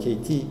phi over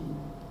kT,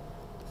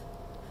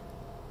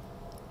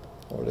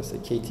 or let's say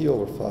kT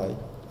over phi,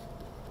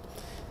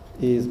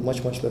 is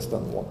much less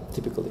than 1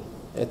 typically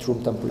at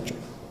room temperature.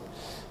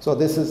 So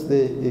this is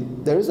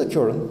there is a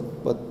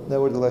current, but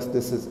nevertheless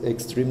this is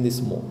extremely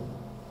small.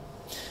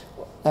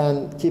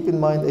 And keep in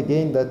mind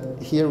again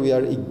that here we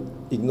are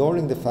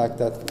ignoring the fact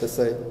that, let's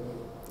say,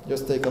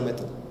 just take a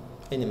metal,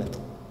 any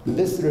metal.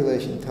 This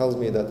relation tells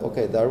me that,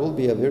 okay, there will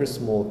be a very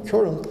small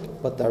current,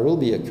 but there will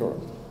be a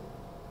current.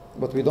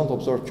 But we don't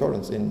observe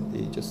currents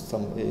in just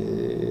some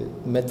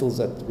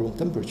metals at room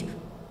temperature.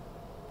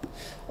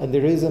 And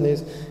the reason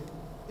is,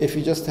 if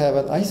you just have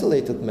an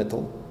isolated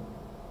metal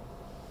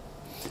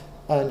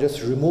and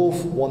just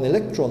remove one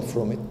electron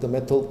from it, the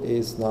metal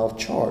is now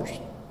charged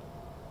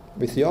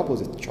with the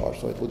opposite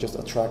charge, so it will just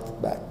attract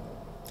it back.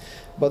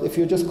 But if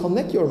you just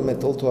connect your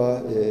metal to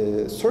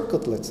a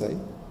circuit, let's say,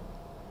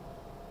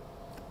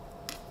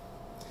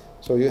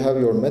 so you have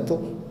your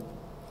metal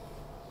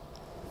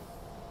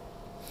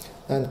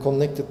and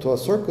connect it to a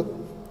circuit,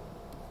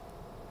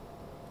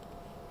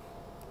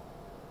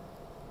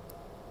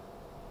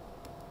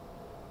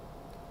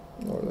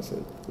 or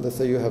let's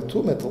say you have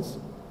two metals,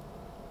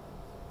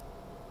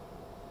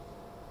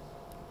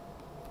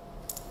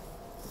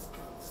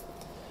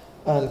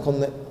 and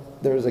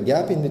there is a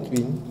gap in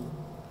between.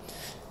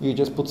 You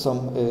just put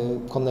some,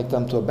 connect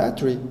them to a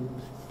battery.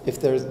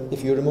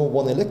 If you remove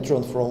one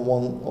electron from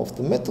one of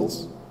the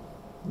metals,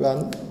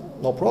 then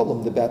no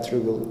problem. The battery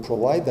will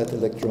provide that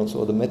electron,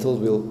 so the metals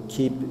will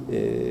keep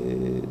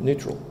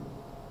neutral.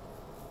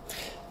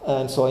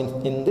 And so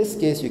in this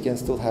case, you can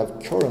still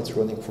have currents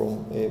running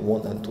from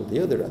one end to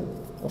the other end.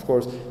 Of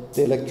course,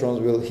 the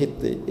electrons will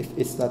hit if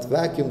it's not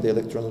vacuum, the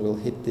electrons will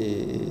hit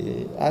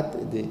the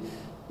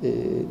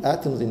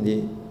atoms in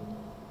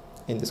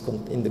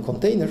the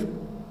container,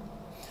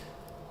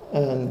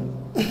 and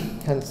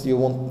hence you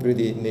won't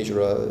really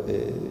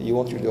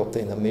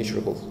obtain a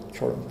measurable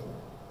current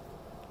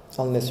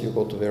unless you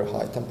go to very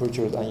high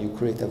temperatures and you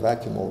create a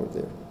vacuum over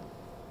there.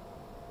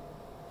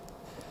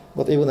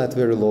 But even at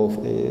very low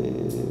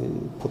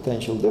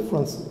potential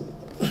difference,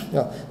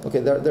 Yeah, okay,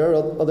 there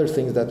are other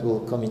things that will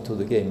come into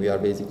the game. We are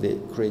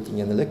basically creating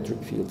an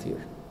electric field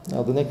here.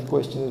 Now the next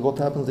question is, what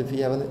happens if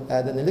we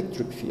add an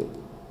electric field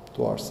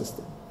to our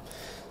system?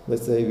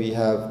 Let's say we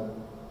have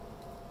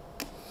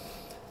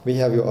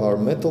our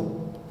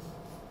metal,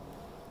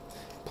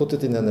 put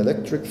it in an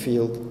electric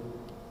field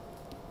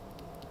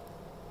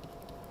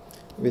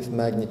with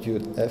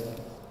magnitude F.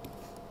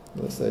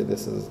 Let's say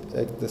this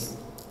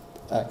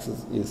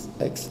axis is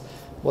X.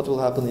 What will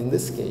happen in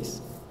this case?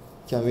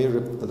 Can we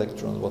rip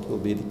electrons? What will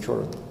be the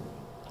current?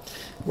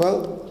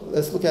 Well,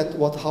 let's look at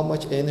how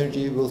much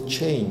energy will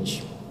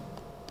change.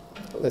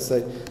 Let's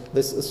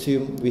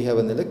assume we have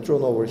an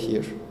electron over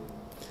here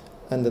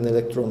and an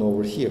electron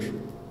over here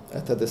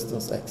at a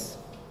distance x.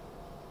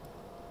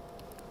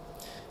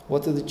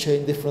 What is the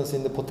chain difference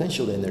in the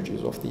potential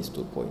energies of these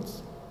 2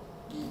 points?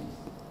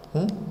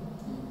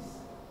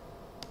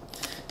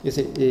 You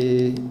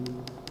see,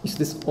 is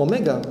this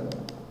omega,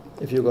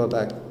 if you go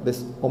back,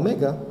 this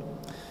omega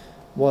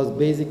was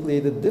basically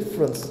the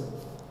difference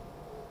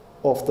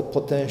of the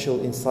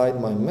potential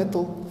inside my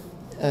metal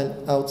and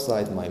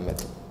outside my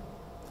metal.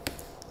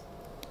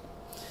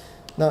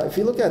 Now, if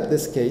you look at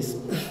this case,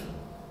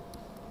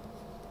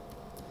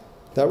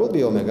 there will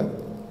be omega,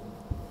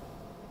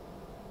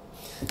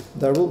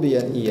 there will be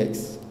an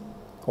EX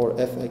or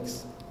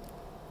FX,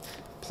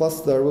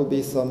 plus there will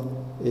be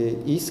some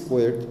E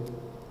squared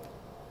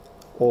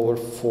over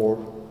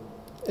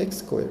 4x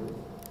squared.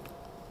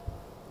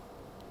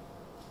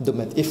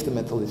 If the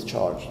metal is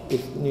charged,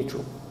 if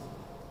neutral.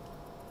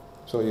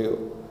 So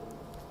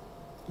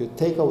you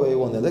take away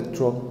one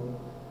electron.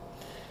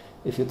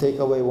 If you take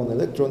away one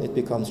electron, it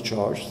becomes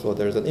charged. So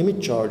there's an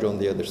image charge on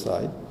the other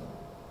side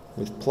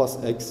with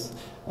plus x,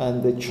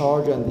 and the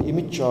charge and the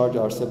image charge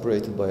are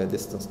separated by a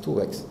distance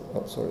 2x.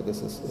 Oh, sorry,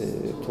 this is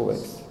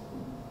 2x.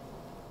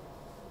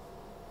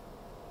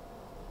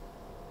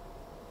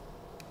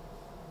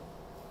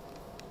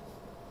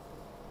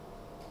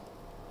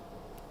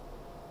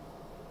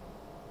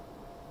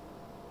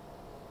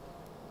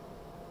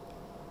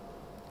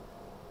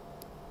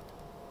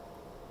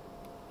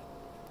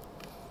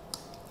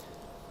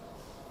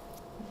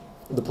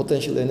 The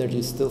potential energy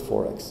is still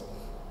 4x.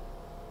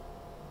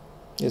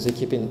 As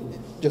you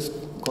just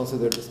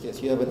consider this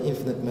case. You have an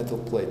infinite metal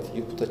plate.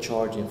 You put a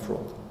charge in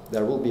front.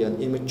 There will be an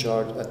image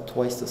charge at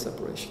twice the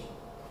separation.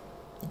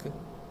 Okay.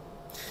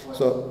 Wow.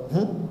 So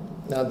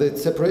now the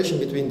separation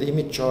between the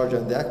image charge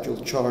and the actual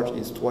charge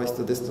is twice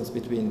the distance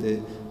between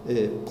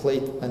the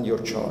plate and your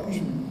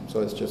charge.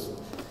 So it's just,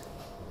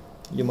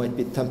 you might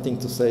be tempting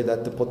to say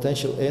that the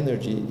potential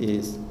energy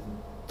is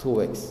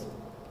 2x.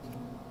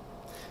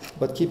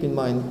 But keep in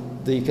mind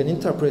that you can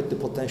interpret the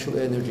potential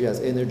energy as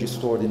energy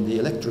stored in the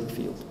electric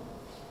field.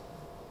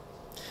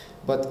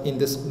 But in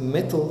this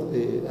metal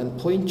and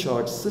point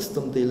charge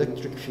system, the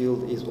electric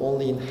field is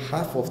only in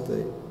half of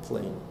the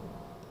plane.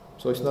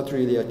 So it's not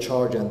really a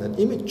charge and an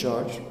image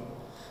charge,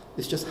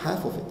 it's just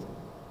half of it.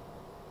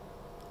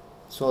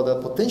 So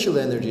the potential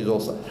energy is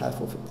also half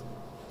of it.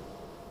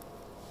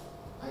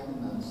 I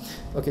didn't understand.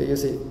 Okay, you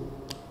see,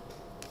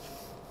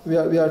 we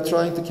are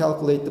trying to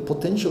calculate the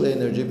potential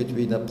energy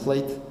between a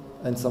plate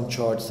and some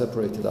charge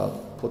separated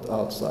out, put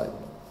outside.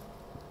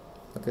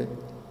 Okay?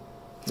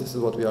 This is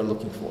what we are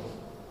looking for.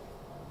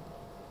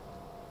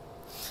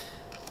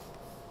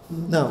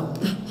 Now,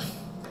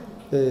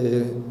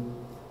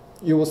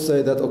 you will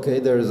say that, okay,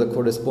 there is a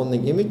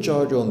corresponding image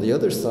charge on the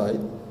other side,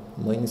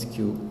 minus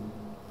Q.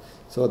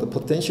 So the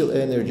potential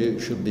energy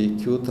should be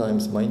Q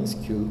times minus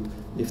Q.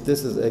 If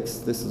this is X,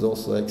 this is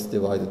also X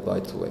divided by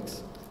 2X.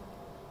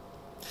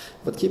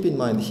 But keep in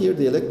mind, here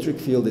the electric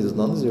field is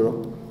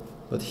non-zero,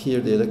 but here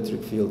the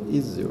electric field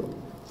is 0.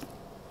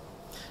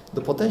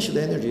 The potential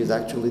energy is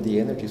actually the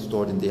energy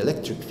stored in the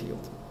electric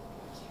field.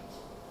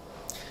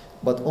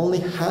 But only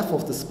half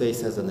of the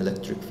space has an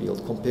electric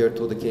field compared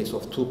to the case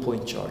of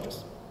 2-point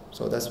charges.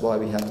 So that's why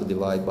we have to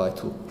divide by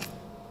 2.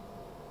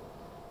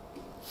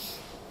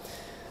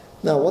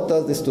 Now, what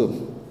does this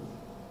do?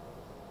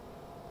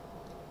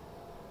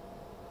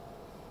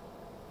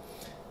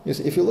 You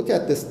see, if you look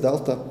at this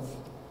delta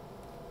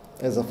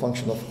as a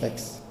function of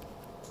x,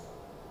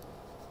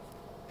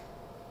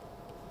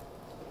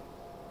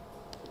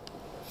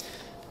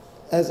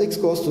 as x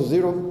goes to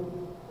 0,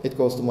 it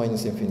goes to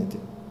minus infinity.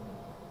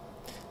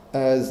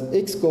 As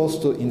x goes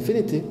to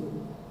infinity,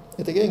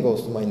 it again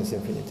goes to minus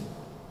infinity.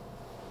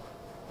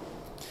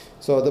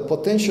 So the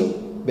potential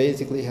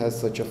basically has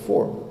such a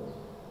form.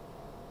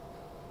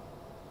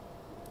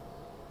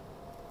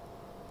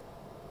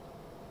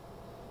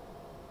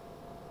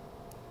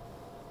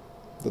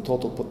 The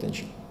total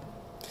potential.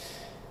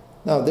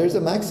 Now there's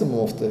a maximum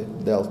of the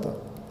delta,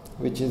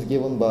 which is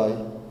given by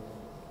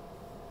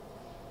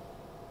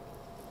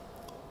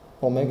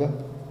omega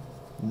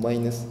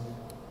minus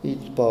e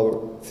to the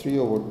power 3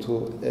 over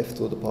 2 f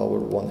to the power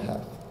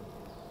 1/2.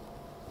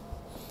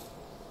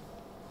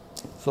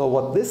 So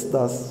what this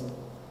does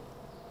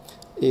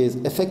is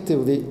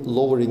effectively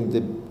lowering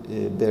the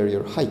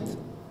barrier height.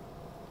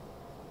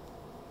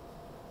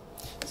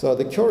 So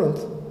the current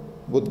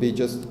would be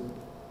just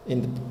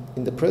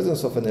in the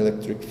presence of an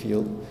electric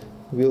field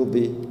will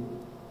be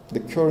the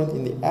current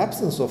in the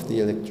absence of the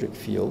electric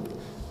field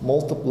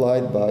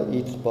multiplied by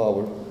e to the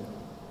power.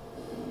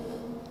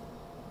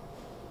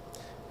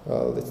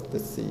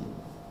 Let's see.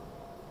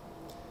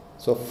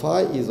 So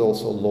phi is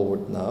also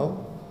lowered now.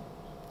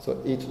 So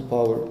e to the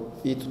power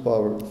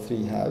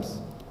 3/2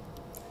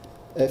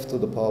 f to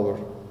the power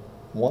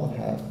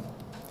 1/2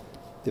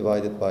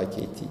 divided by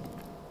kT.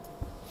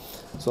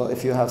 So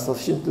if you have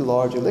sufficiently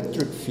large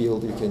electric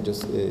field, you can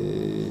just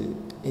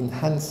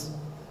enhance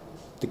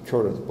the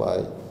current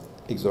by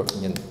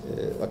exerting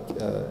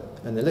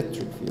an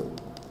electric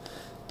field.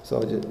 So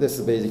this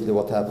is basically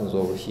what happens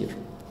over here.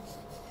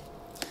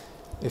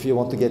 If you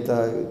want to get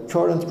a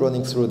current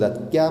running through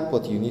that gap,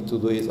 what you need to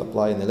do is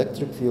apply an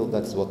electric field.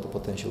 That's what the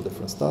potential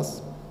difference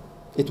does.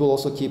 It will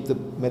also keep the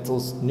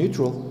metals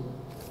neutral.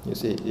 You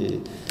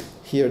see,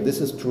 here this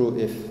is true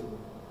if,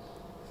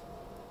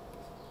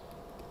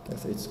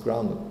 let's say, it's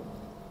grounded.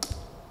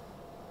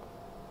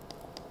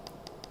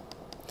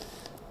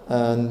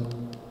 And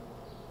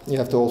you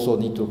have to also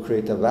need to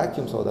create a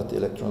vacuum so that the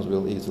electrons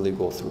will easily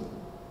go through.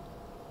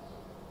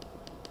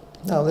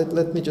 Now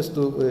let me just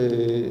do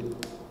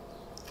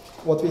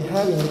what we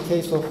have in the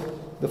case of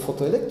the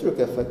photoelectric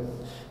effect.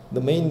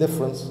 The main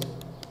difference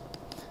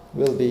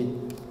will be,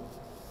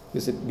 you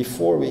see,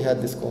 before we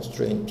had this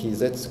constraint,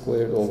 Pz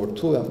squared over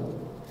 2m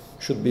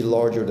should be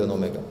larger than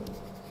omega.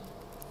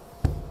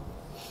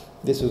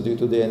 This is due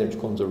to the energy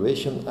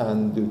conservation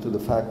and due to the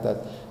fact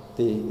that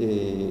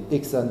the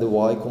x and the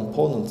y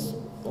components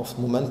of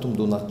momentum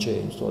do not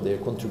change. So their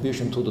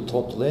contribution to the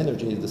total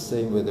energy is the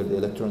same whether the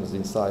electron is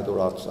inside or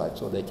outside.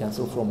 So they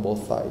cancel from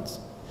both sides.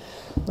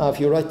 Now, if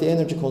you write the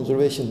energy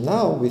conservation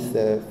now with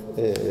the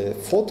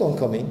photon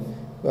coming,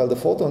 well, the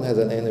photon has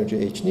an energy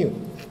h nu.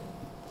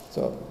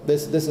 So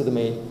this is the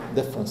main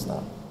difference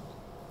now.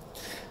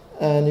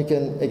 And you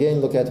can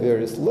again look at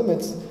various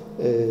limits.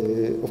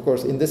 Of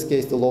course, in this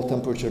case, the low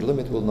temperature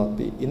limit will not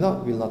be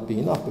enough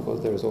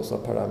because there is also a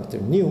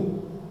parameter nu,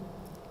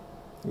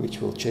 which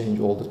will change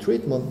all the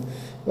treatment.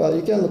 Well,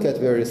 you can look at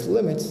various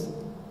limits.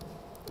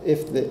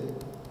 If the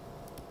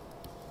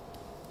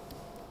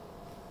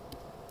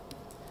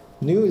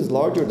nu is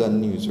larger than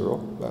nu zero,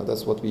 well,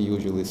 that's what we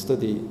usually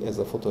study as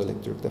a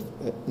photoelectric.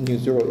 Nu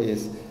zero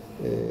is,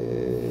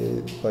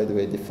 by the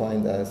way,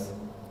 defined as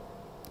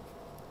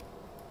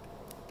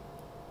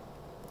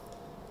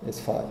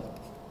phi.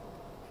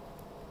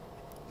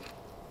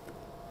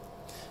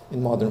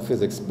 In modern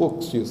physics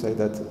books, you say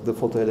that the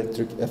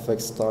photoelectric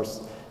effect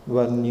starts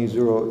when nu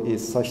zero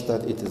is such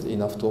that it is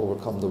enough to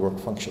overcome the work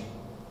function.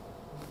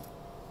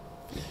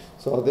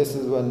 So this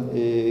is when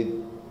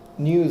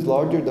nu is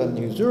larger than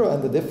nu zero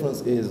and the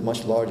difference is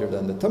much larger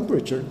than the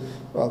temperature.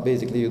 Well,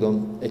 basically you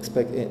don't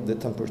expect the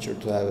temperature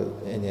to have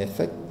any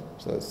effect.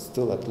 So it's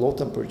still at low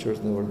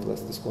temperatures,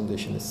 nevertheless this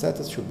condition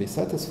is should be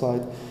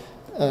satisfied.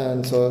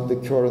 And so the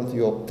current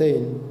you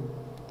obtain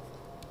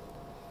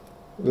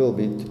will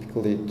be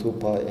typically 2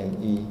 pi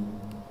me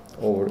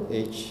over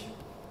h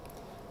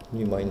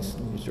nu minus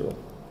nu zero.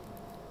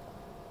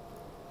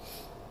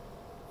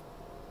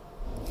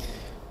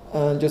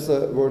 And just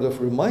a word of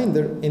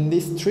reminder, in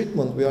this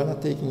treatment we are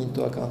not taking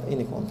into account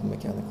any quantum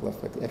mechanical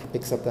effect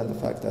except the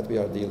fact that we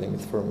are dealing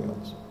with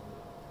fermions.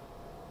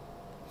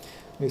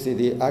 You see,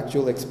 the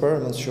actual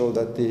experiments show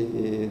that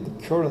the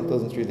current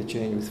doesn't really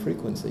change with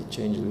frequency, it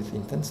changes with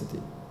intensity.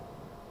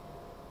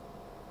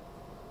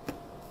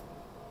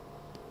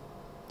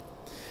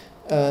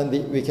 And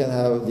we can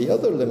have the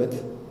other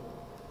limit,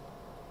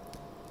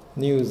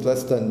 nu is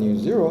less than nu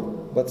zero,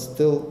 but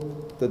still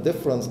the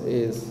difference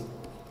is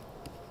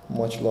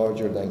much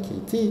larger than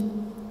kT.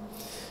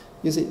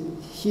 You see,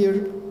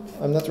 here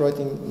I'm not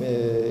writing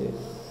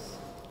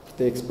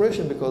the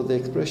expression because the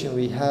expression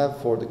we have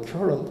for the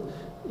current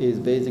is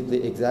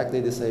basically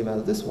exactly the same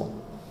as this one.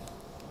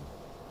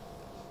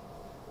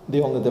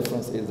 The only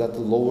difference is that the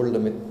lower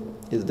limit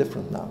is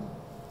different now.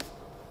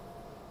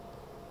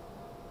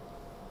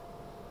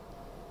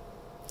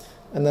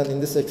 And then in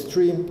this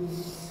extreme,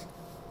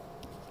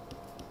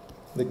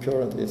 the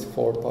current is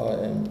 4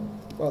 pi m.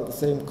 Well, the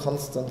same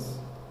constants.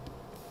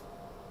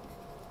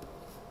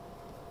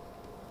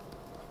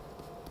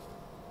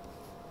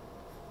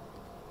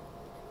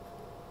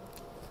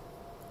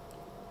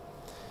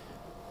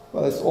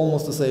 Well, it's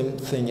almost the same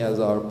thing as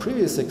our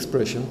previous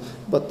expression,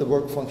 but the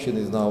work function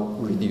is now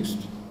reduced.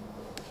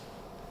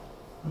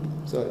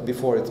 So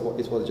before it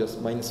was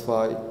just minus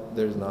phi,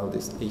 there's now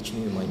this h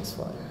nu minus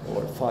phi,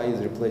 or phi is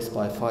replaced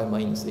by phi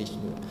minus h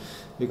nu,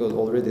 because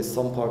already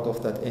some part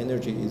of that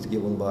energy is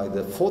given by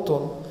the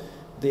photon.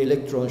 The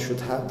electron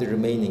should have the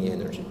remaining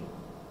energy.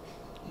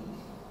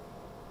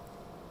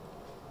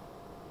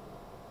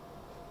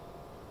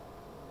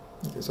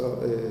 Okay, so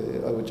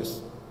I would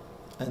just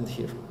end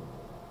here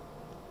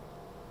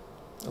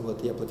about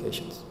the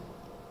applications.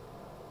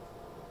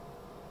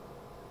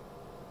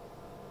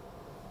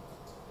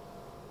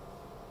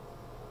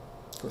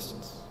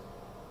 Questions?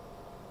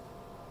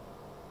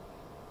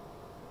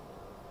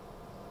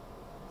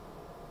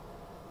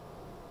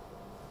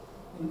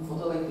 in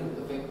photoelectric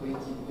effect,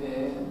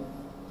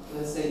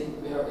 let's say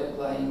we are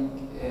applying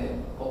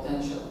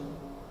potential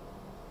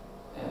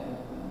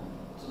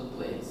to the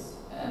plates,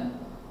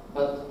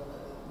 but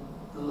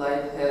the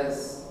light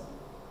has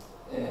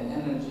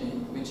energy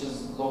which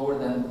is lower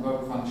than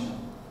work function.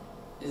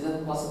 Is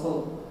it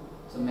possible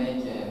to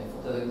make a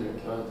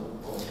photoelectric current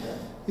over there?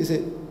 You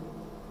see,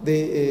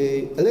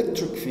 the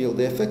electric field,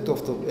 the effect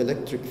of the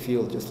electric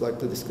field, just like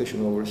the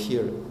discussion over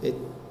here,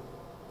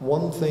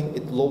 one thing,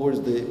 it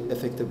lowers the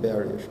effective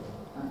barrier.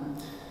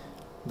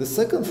 The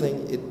second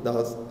thing it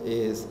does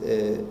is,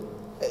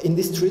 in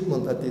this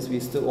treatment at least, we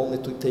still only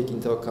take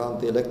into account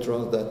the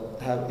electrons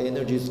that have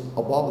energies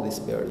above this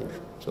barrier,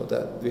 so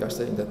that we are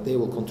saying that they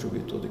will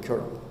contribute to the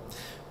current.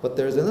 But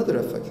there is another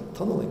effect,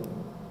 tunneling.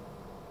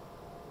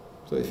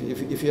 So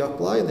if you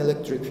apply an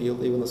electric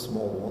field, even a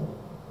small one,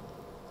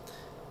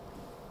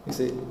 you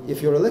see,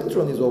 if your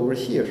electron is over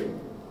here,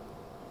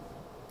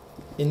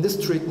 in this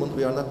treatment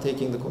we are not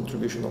taking the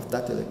contribution of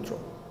that electron.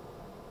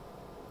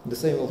 The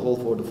same will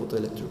hold for the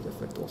photoelectric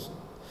effect also.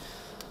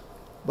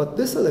 But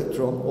this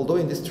electron, although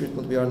in this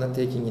treatment we are not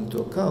taking into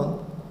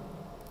account,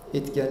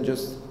 it can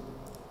just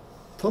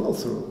tunnel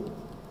through.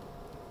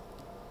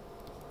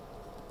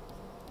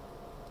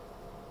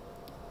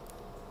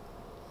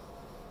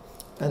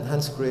 And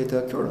hence create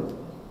a current.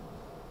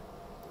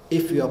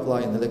 If you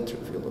apply an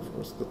electric field, of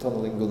course, the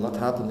tunneling will not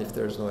happen if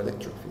there is no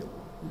electric field,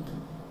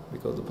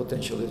 because the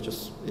potential is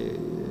just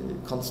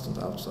constant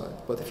outside.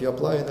 But if you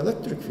apply an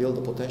electric field,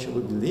 the potential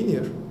will be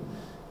linear.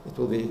 It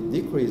will be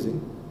decreasing,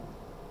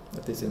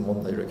 at least in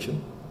one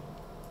direction.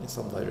 In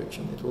some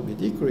direction, it will be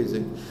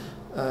decreasing.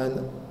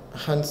 And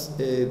hence,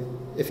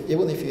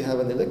 even if you have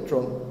an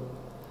electron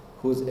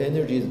whose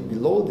energy is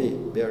below the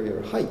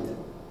barrier height,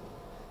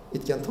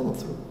 it can tunnel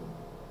through.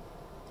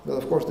 But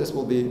of course, this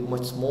will be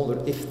much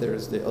smaller if there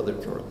is the other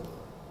current.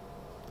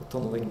 The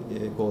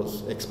tunneling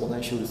goes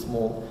exponentially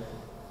small,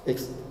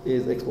 is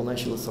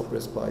exponentially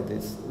suppressed by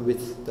this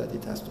width that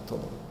it has to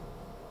tunnel.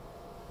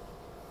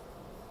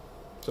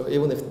 So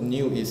even if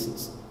nu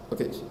is,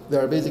 okay,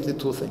 there are basically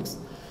two things.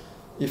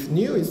 If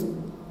nu is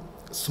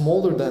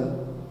smaller than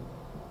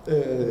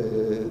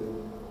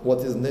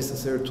what is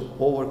necessary to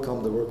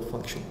overcome the work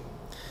function,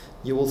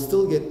 you will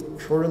still get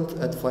current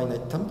at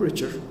finite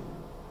temperature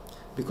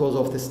because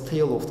of this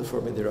tail of the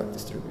Fermi-Dirac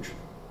distribution.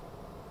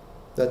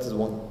 That is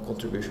one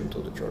contribution to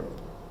the current.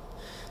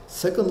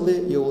 Secondly,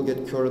 you will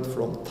get current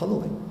from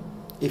tunneling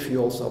if you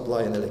also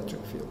apply an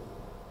electric field.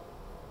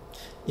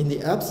 In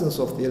the absence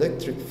of the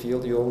electric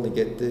field, you only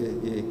get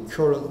the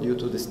current due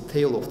to this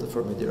tail of the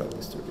Fermi-Dirac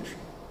distribution.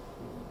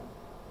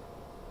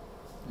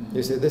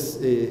 You see, this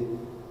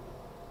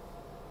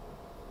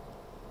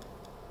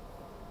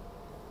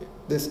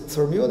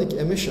fermionic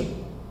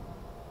emission,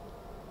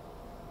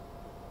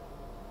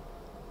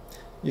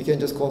 you can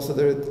just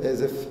consider it as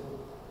if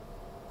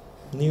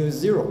nu is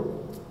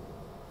 0,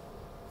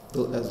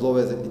 as low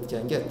as it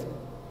can get.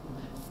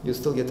 You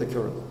still get a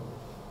current.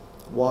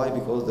 Why?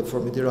 Because the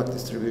Fermi-Dirac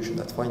distribution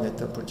at finite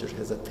temperature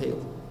has a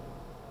tail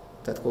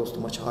that goes to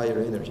much higher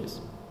energies.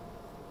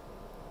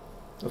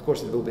 Of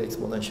course, it will be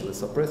exponentially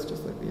suppressed,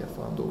 just like we have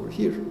found over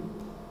here,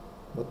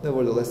 but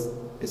nevertheless,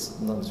 it's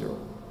non-zero.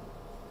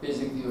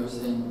 Basically, you're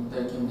saying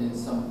there can be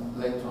some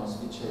electrons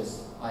which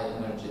has high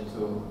energy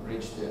to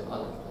reach the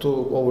other.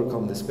 To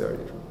overcome this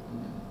barrier.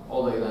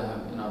 Although they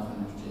have enough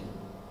energy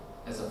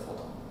as a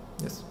photon.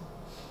 Yes.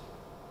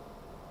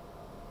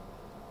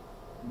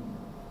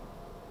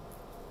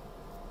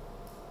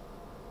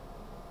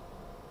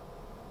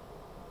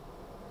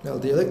 Now,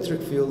 the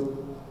electric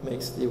field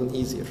makes it even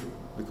easier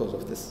because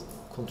of this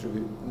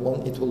contribution.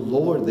 One, it will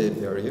lower the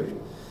barrier.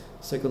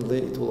 Secondly,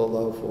 it will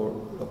allow for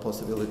a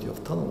possibility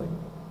of tunneling.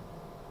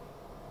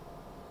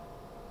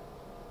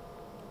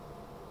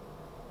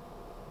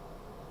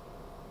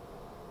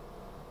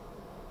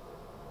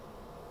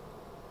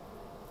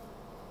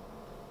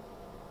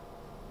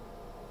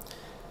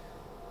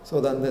 So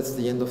then that's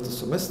the end of the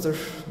semester.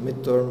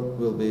 Midterm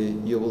will be,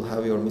 you will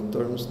have your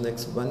midterms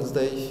next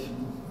Wednesday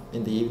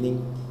in the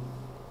evening,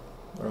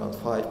 around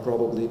 5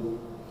 probably.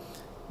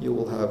 You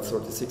will have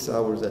 36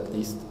 hours at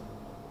least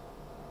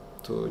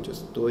to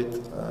just do it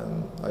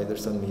and either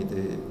send me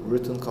the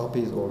written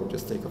copies or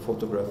just take a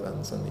photograph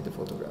and send me the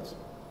photographs.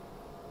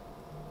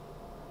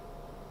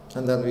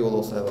 And then we will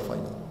also have a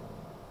final.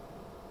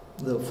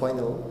 The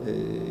final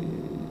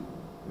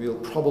will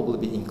probably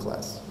be in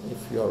class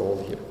if you are all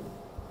here.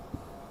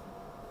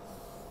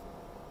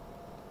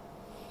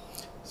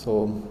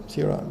 So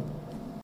here I am.